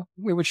 even though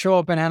it would show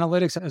up in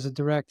analytics as a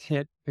direct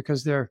hit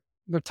because they're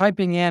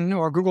typing in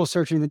or Google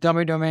searching the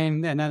dummy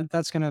domain, and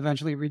that's going to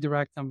eventually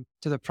redirect them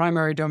to the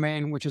primary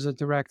domain, which is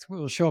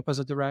will show up as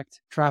a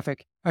direct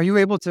traffic. Are you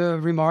able to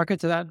remarket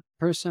to that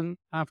person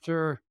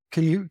after?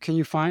 Can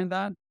you find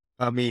that?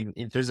 I mean,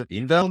 in terms of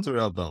inbound or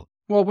outbound?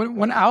 Well,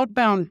 when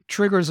outbound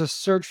triggers a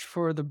search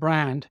for the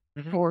brand,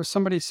 or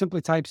somebody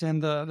simply types in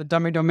the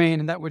dummy domain,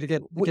 and that would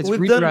gets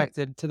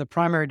redirected to the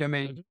primary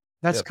domain.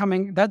 That's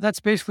coming. That's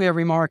basically a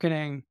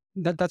remarketing.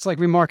 That's like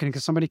remarketing,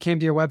 because somebody came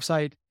to your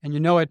website and you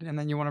know it, and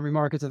then you want to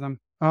remarket to them.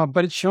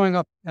 But it's showing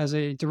up as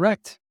a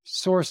direct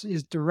source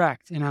is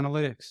direct in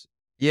analytics.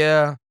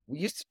 Yeah, we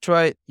used to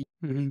try it,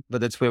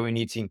 but that's where we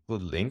need to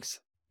include links.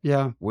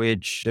 Yeah,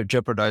 which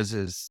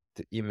jeopardizes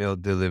the email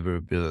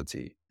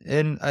deliverability.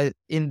 And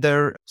in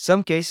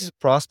some cases,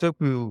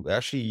 prospect will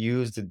actually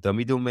use the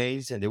dummy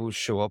domains, and they will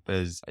show up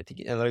as, I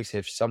think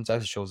analytics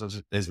sometimes shows up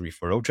as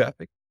referral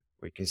traffic,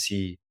 where you can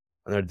see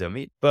another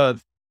dummy. But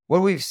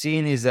what we've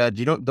seen is that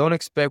you don't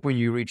expect when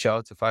you reach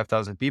out to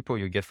 5,000 people,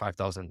 you get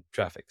 5,000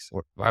 traffics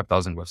or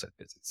 5,000 website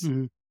visits.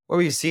 What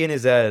we've seen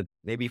is that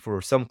maybe for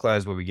some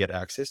clients where we get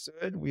access to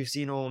it, we've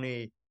seen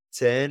only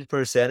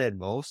 10% at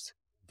most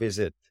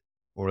visit,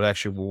 or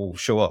actually will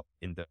show up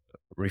in the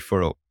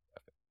referral.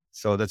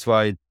 So that's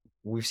why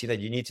we've seen that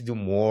you need to do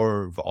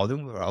more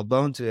volume or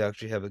outbound to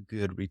actually have a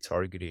good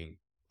retargeting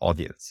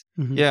audience.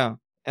 Yeah.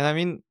 And I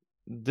mean,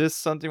 this is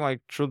something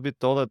like, truth be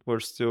told, that we're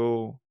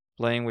still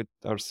playing with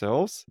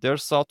ourselves.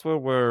 There's software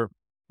where,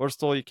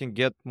 first of all, you can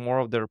get more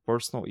of their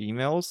personal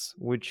emails,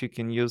 which you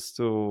can use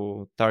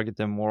to target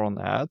them more on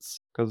ads,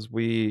 because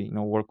we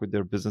work with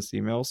their business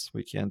emails.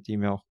 We can't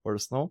email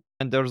personal.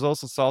 And there's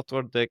also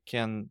software that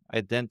can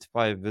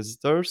identify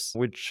visitors,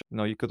 which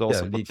you could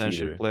also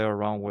potentially play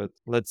around with.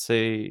 Let's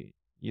say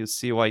you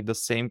see like the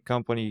same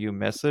company you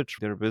message,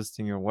 they're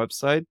visiting your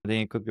website.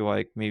 Then it could be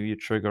like, maybe you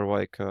trigger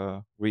like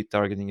a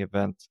retargeting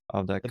event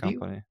of that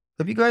company.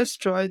 Have you guys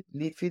tried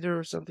Lead Feeder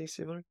or something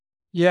similar?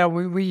 Yeah,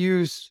 we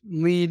use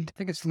Lead. I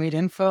think it's Lead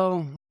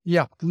Info.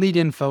 Yeah, Lead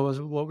Info is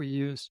what we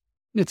use.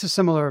 It's a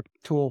similar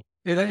tool.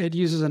 It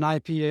uses an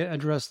IP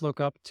address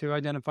lookup to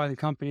identify the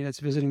company that's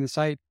visiting the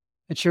site.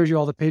 It shows you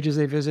all the pages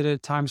they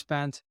visited, time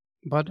spent,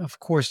 but of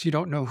course you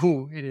don't know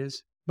who it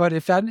is. But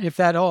if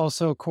that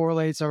also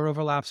correlates or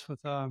overlaps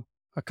with a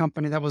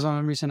company that was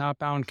on a recent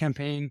outbound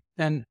campaign,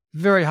 then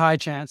very high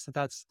chance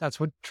that's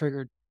what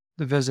triggered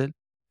the visit.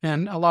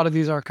 And a lot of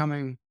these are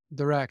coming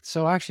direct.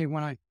 So actually,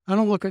 when I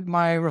don't look at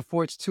my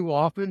reports too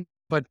often,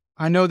 but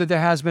I know that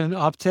there has been an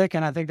uptick,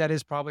 and I think that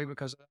is probably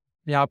because of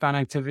the outbound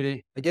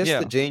activity. I guess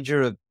the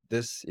danger of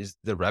this is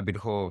the rabbit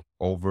hole of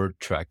over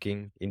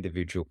tracking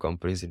individual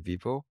companies and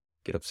people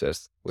get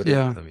obsessed with it.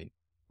 I mean,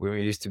 when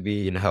we used to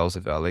be in the house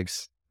of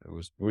Alex, it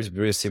was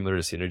very similar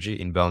to synergy,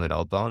 inbound and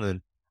outbound.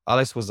 And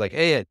Alex was like,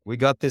 "Hey, we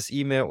got this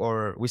email,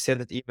 or we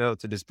sent an email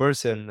to this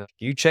person. Can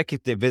you check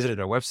if they visited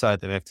our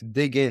website?" And I have to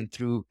dig in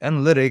through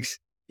analytics,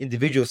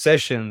 individual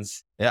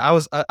sessions. Yeah,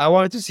 I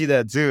wanted to see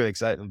that too,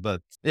 excitement.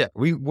 But yeah,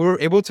 we were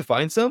able to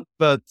find some,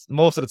 but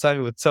most of the time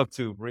it was tough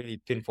to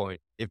really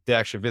pinpoint if they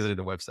actually visited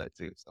the website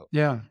too. So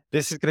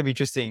this is going to be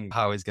interesting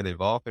how it's going to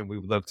evolve, and we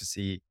would love to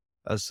see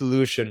a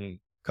solution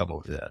come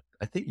over that.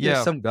 I think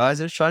there's some guys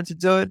that are trying to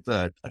do it,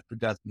 but I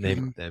forgot the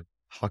name of them.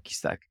 Hockey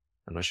Stack.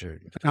 I'm not sure.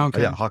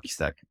 Okay. Yeah, Hockey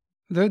Stack.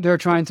 They're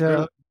trying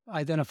to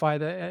identify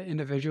the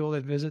individual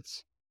that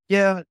visits.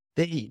 Yeah,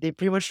 they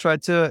pretty much try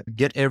to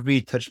get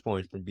every touch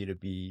point from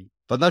B2B,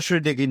 but not sure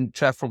they can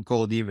track from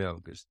cold email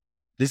because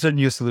these are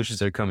new solutions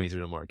that are coming to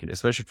the market,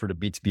 especially for the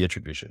B2B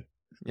attribution.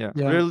 Yeah.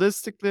 Yeah.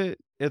 Realistically,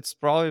 it's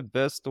probably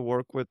best to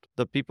work with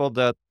the people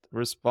that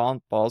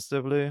respond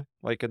positively.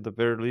 Like at the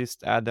very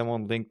least, add them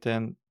on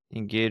LinkedIn,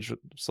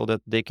 so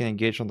that they can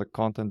engage on the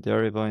content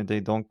there even if they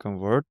don't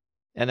convert.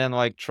 And then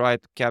like try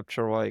to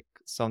capture like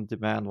some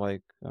demand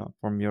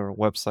from your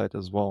website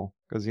as well.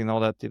 Because you know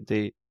that if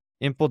they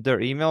input their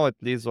email, at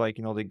least like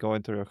they go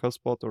into your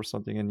HubSpot or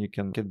something and you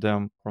can get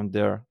them from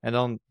there. And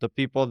on the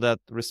people that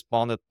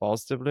responded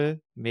positively,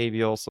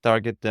 maybe also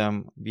target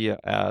them via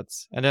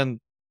ads. And then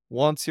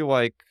once you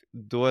like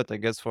do it, I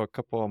guess for a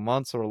couple of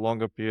months or a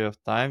longer period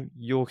of time,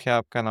 you'll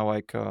have kind of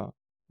like a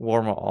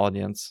warmer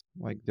audience.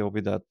 Like there'll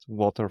be that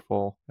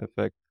waterfall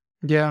effect.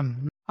 Yeah.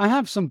 I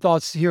have some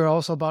thoughts here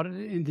also about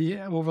in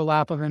the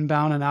overlap of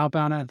inbound and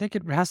outbound. And I think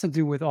it has to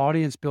do with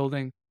audience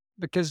building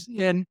because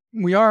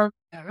we are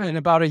in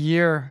about a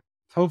year,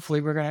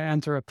 hopefully we're going to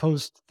enter a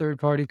post third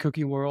party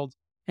cookie world,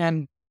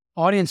 and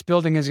audience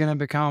building is going to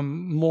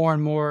become more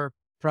and more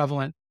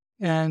prevalent,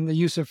 and the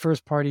use of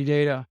first party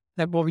data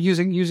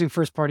using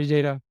first party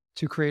data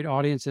to create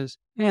audiences,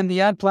 and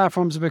the ad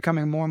platforms are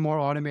becoming more and more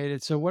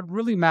automated. So what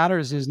really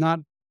matters is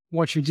not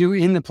what you do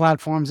in the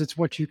platforms, it's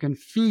what you can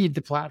feed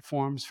the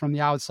platforms from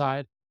the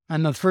outside.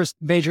 And the first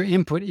major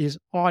input is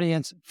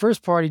audience,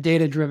 first party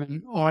data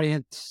driven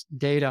audience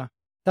data.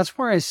 That's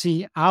where I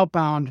see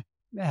outbound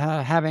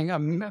having a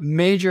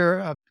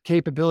major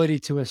capability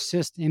to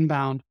assist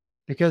inbound,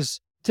 because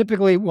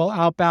typically,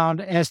 outbound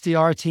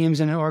SDR teams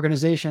in an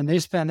organization, they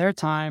spend their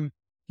time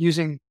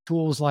using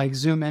tools like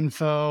Zoom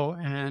Info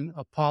and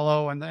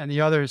Apollo and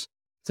the others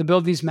to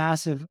build these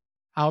massive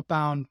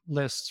outbound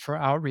lists for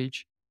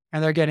outreach,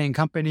 and they're getting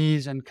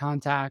companies and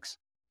contacts.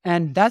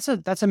 And that's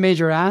a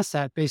major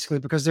asset basically,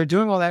 because they're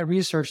doing all that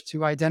research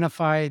to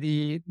identify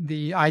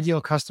the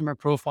ideal customer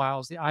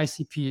profiles, the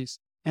ICPs,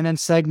 and then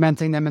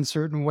segmenting them in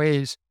certain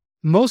ways.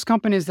 Most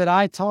companies that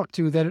I talk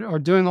to that are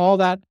doing all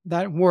that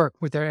work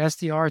with their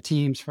SDR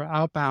teams for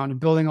outbound and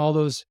building all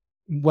those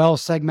well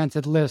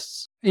segmented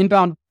lists,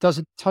 inbound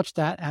doesn't touch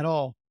that at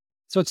all.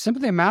 So it's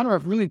simply a matter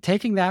of really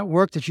taking that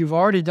work that you've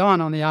already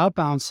done on the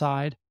outbound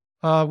side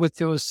with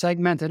those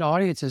segmented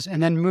audiences,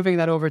 and then moving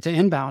that over to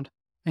inbound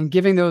and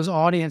giving those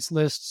audience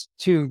lists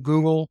to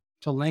Google,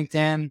 to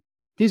LinkedIn.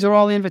 These are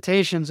all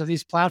invitations of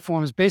these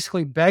platforms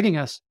basically begging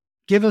us,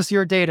 give us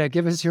your data,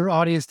 give us your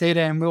audience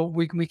data, and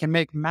we can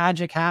make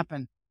magic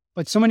happen.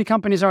 But so many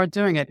companies aren't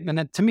doing it.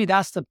 And to me,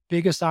 that's the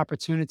biggest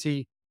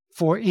opportunity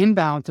for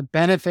inbound to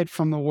benefit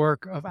from the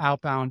work of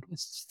outbound.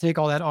 It's to take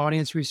all that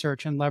audience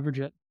research and leverage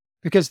it,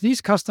 because these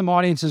custom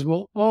audiences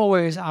will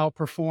always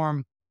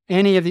outperform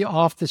any of the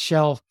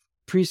off-the-shelf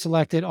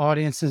pre-selected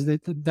audiences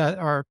that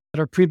are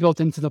pre-built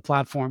into the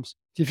platforms.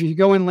 If you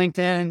go in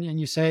LinkedIn and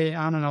you say,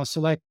 I don't know,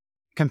 select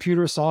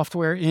computer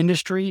software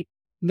industry,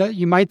 that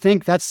you might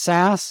think that's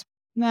SaaS.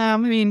 Nah, I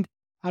mean,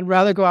 I'd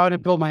rather go out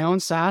and build my own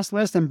SaaS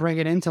list and bring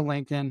it into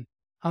LinkedIn.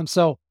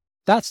 So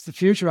that's the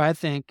future, I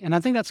think, and I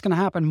think that's going to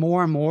happen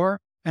more and more.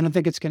 And I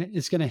think it's going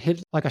to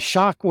hit like a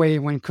shock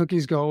wave when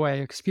cookies go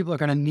away, because people are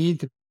going to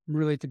need to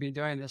be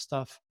doing this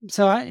stuff.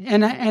 So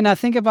I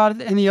think about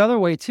it in the other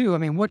way too. I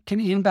mean, what can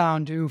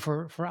inbound do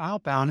for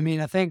outbound? I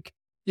mean, I think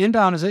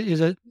inbound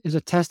is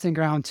a testing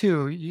ground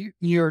too.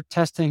 You're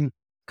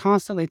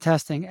constantly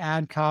testing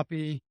ad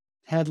copy,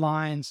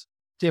 headlines,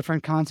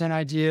 different content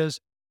ideas.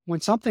 When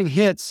something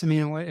hits, I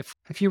mean,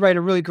 if you write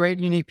a really great,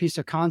 unique piece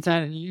of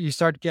content and you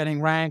start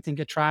getting ranked and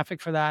get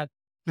traffic for that,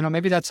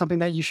 maybe that's something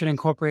that you should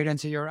incorporate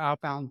into your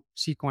outbound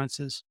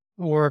sequences.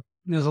 Or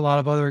there's a lot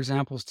of other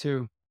examples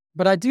too.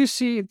 But I do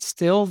see it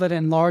still that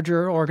in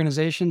larger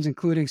organizations,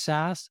 including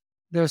SaaS,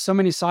 there are so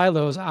many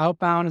silos.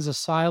 Outbound is a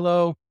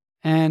silo,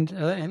 and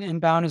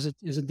inbound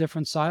is a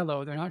different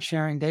silo. They're not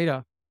sharing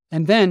data.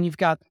 And then you've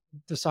got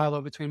the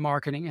silo between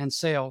marketing and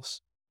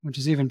sales, which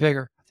is even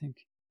bigger, I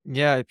think.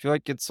 Yeah, I feel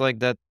like it's like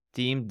that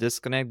team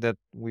disconnect that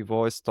we've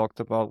always talked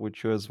about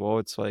with you as well.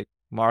 It's like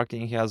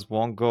marketing has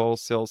one goal,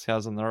 sales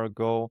has another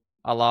goal.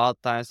 A lot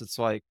of times it's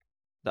like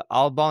the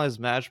outbound is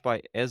matched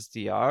by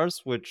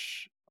SDRs,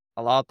 which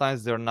a lot of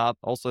times they're not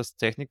also as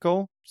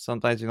technical.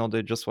 Sometimes,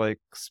 they just like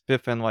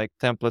spiff in like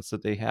templates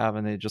that they have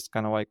and they just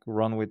kind of like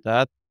run with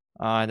that.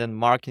 And then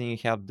marketing, you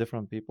have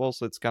different people.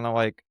 So it's kind of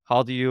like,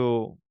 how do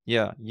you,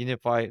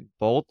 unify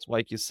both,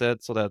 like you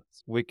said, so that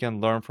we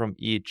can learn from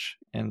each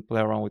and play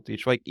around with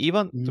each. Like,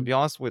 even to be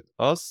honest with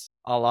us,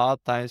 a lot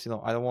of times,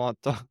 I don't want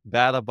to talk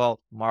bad about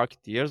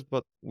marketeers,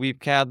 but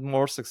we've had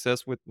more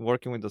success with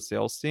working with the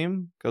sales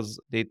team because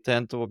they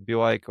tend to be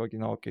like,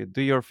 okay,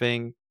 do your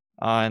thing.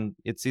 And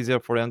it's easier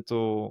for them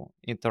to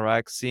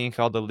interact, seeing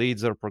how the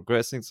leads are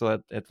progressing so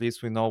that at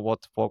least we know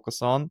what to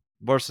focus on.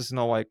 Versus,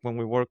 like when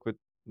we work with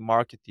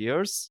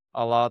marketeers,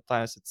 a lot of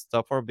times it's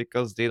tougher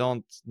because they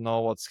don't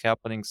know what's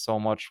happening so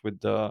much with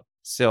the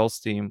sales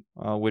team,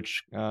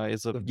 which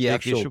is a The big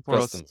actual issue for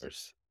us.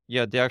 customers.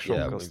 Yeah, the actual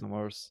Yeah,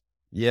 customers.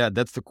 yeah,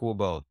 that's the cool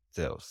about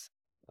sales.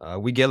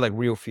 We get like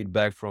real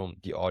feedback from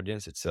the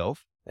audience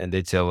itself. and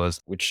they tell us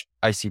which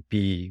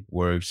ICP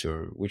works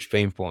or which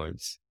pain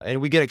points.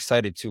 And we get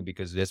excited too,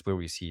 because that's where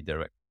we see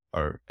direct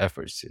our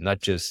efforts,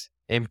 not just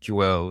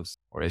MQLs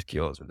or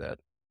SQLs with that.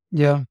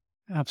 Yeah,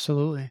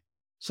 absolutely.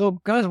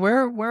 So guys,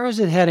 where is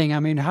it heading? I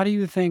mean, how do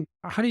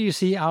you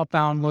see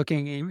outbound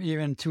looking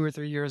even 2 or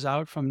 3 years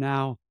out from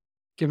now,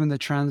 given the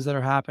trends that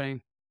are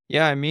happening?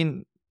 Yeah, I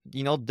mean,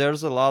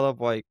 there's a lot of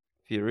like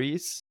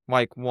theories.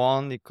 Like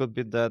one, it could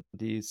be that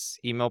these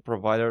email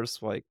providers,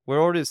 like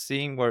we're already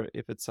seeing where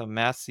if it's a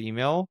mass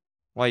email,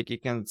 like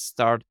it can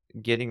start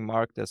getting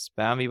marked as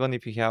spam, even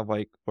if you have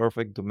like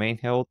perfect domain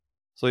health.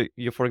 So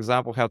you, for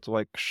example, have to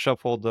like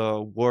shuffle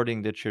the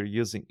wording that you're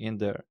using in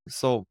there.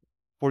 So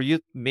for you,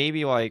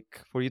 maybe like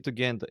for you to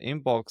get in the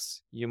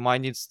inbox, you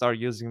might need to start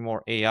using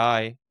more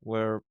AI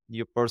where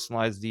you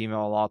personalize the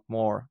email a lot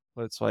more.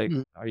 So it's like,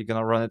 Mm. are you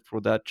gonna run it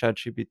through that chat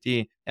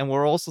GPT? And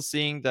we're also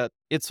seeing that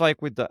it's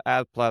like with the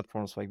ad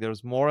platforms, like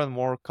there's more and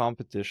more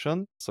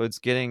competition. So it's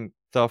getting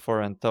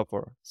tougher and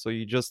tougher. So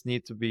you just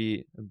need to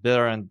be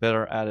better and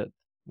better at it.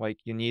 Like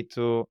you need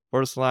to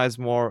personalize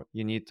more,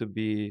 you need to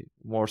be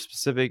more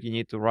specific, you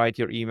need to write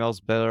your emails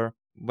better.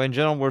 But in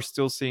general, we're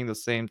still seeing the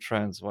same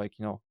trends, like,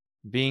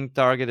 being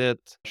targeted,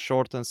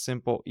 short and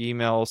simple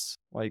emails,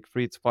 like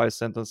 3 to 5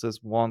 sentences,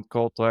 one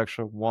call to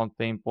action, one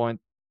pain point.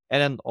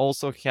 And then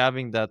also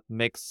having that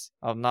mix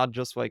of not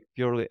just like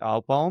purely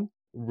outbound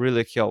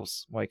really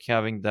helps, like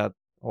having that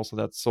also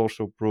that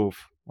social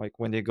proof, like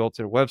when they go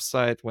to your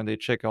website, when they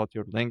check out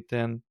your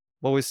LinkedIn.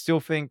 But we still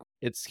think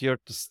it's here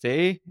to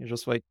stay. It's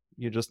just like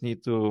you just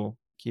need to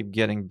keep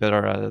getting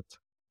better at it.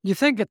 You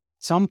think at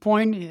some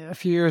point, a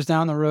few years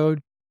down the road,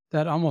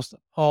 that almost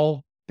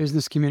all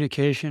business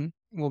communication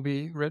will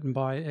be written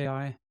by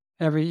AI?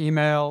 Every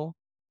email,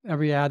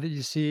 every ad that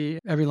you see,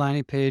 every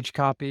landing page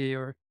copy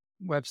or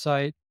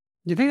website.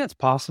 Do you think that's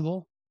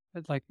possible?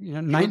 That like,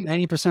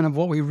 90% of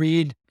what we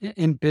read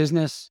in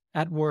business,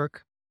 at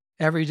work,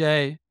 every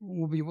day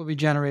will be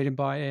generated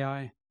by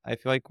AI. I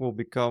feel like will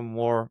become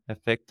more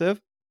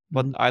effective,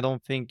 but Mhm. I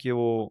don't think you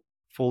will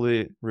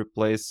fully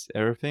replace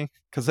everything.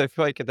 Because I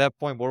feel like at that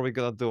point, what are we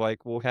gonna do?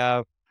 Like we'll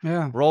have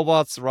Yeah.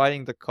 robots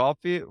writing the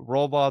copy,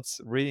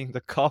 robots reading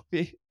the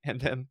copy,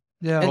 and then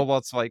Yeah. And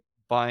robots like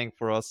buying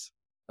for us.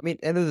 I mean,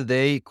 end of the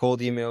day,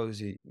 cold email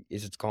is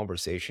its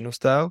conversational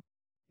style.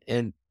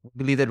 And we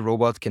believe that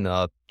robots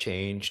cannot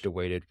change the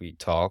way that we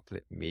talk.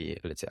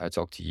 Let's say I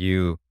talk to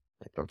you,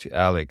 I talk to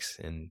Alex,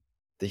 and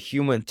the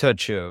human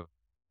touch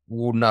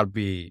will not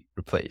be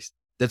replaced.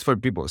 That's why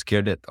people are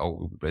scared that, oh,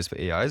 we'll be replaced by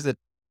AIs, that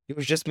it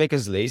will just make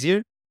us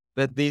lazier,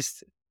 but at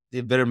least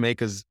it better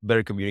make us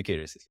better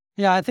communicators.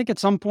 Yeah, I think at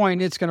some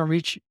point it's going to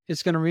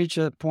reach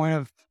a point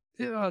of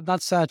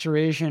not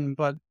saturation,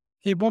 but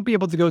it won't be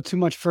able to go too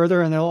much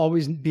further, and there'll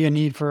always be a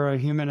need for a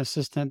human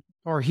assistant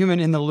or human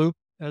in the loop,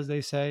 as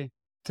they say,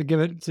 to give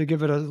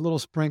it a little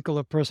sprinkle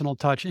of personal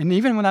touch. And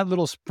even when that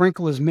little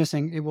sprinkle is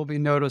missing, it will be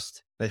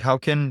noticed. Like, how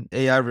can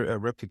AI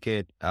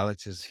replicate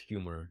Alex's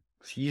humor?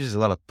 He uses a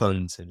lot of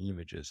puns and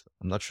images.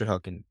 I'm not sure how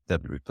can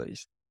that be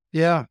replaced.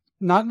 Yeah,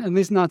 not at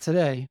least not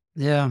today.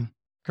 Yeah,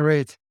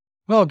 great.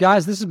 Well,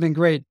 guys, this has been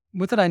great.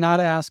 What did I not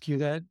ask you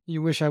that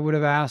you wish I would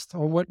have asked,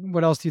 or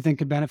what else do you think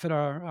could benefit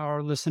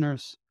our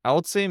listeners? I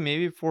would say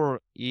maybe for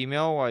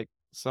email, like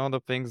some of the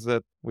things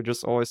that we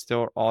just always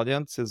tell our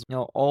audience is,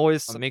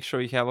 always make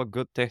sure you have a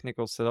good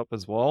technical setup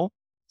as well.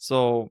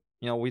 So,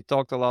 we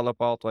talked a lot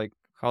about like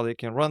how they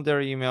can run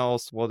their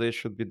emails, what they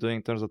should be doing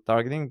in terms of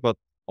targeting, but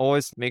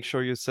always make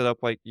sure you set up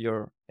like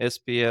your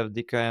SPF,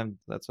 DKIM.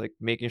 That's like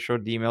making sure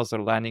the emails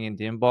are landing in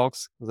the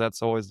inbox. 'Cause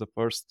that's always the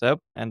first step.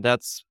 And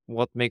that's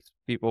what makes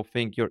people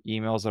think your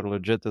emails are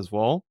legit as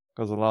well,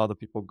 because a lot of the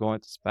people go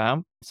into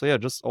spam. So yeah,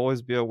 just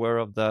always be aware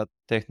of that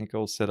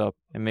technical setup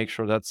and make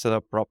sure that's set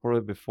up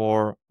properly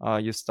before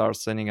you start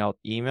sending out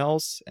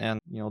emails. And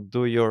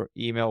do your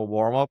email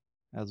warm up,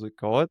 as we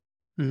call it.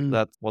 Mhm.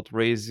 That's what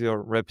raises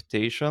your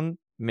reputation.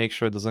 Make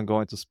sure it doesn't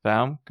go into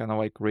spam, kind of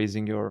like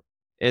raising your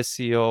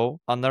SEO.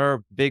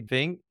 Another big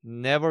thing,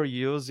 never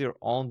use your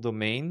own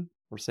domain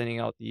for sending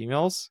out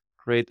emails.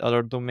 Create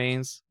other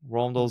domains,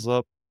 roam those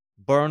up,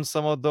 burn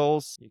some of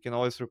those. You can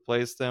always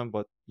replace them,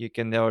 but you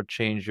can never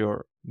change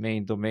your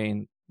main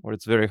domain, or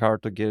it's very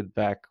hard to get it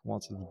back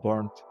once it's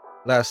burned.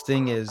 Last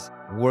thing is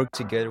work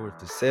together with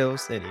the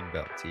sales and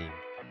inbound team.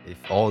 If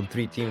all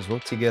three teams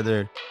work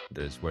together,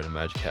 there's where the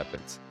magic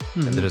happens.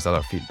 And Mhm. there's a lot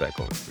of feedback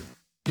going through.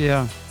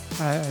 Yeah,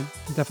 I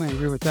definitely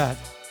agree with that.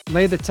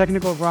 Lay the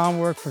technical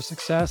groundwork for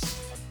success,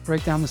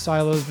 break down the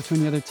silos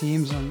between the other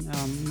teams,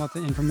 and let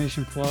the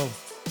information flow.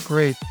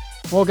 Great.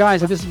 Well,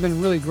 guys, this has been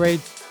really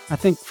great. I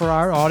think for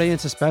our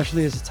audience,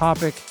 especially as a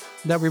topic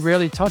that we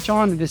rarely touch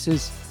on, this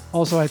is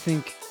also, I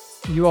think,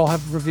 you all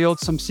have revealed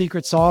some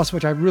secret sauce,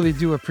 which I really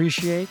do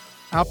appreciate.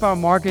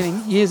 Outbound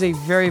marketing is a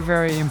very,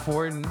 very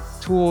important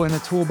tool in the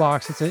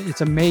toolbox.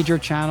 It's a major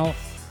channel,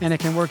 and it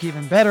can work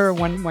even better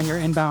when your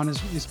inbound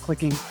is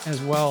clicking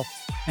as well.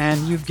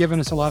 And you've given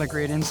us a lot of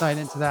great insight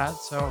into that.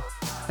 So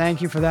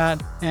thank you for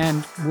that.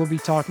 And we'll be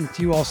talking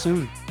to you all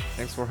soon.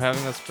 Thanks for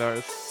having us,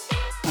 Paris.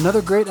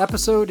 Another great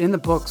episode in the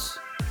books.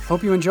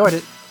 Hope you enjoyed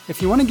it.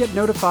 If you want to get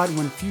notified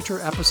when future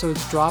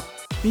episodes drop,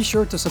 be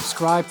sure to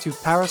subscribe to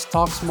Paris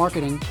Talks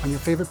Marketing on your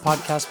favorite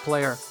podcast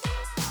player.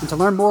 And to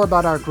learn more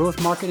about our growth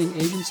marketing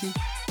agency,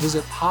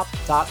 visit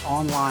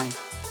hop.online.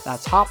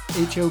 That's hop,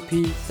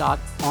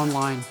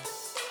 H-O-P.online.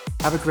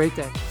 Have a great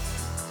day.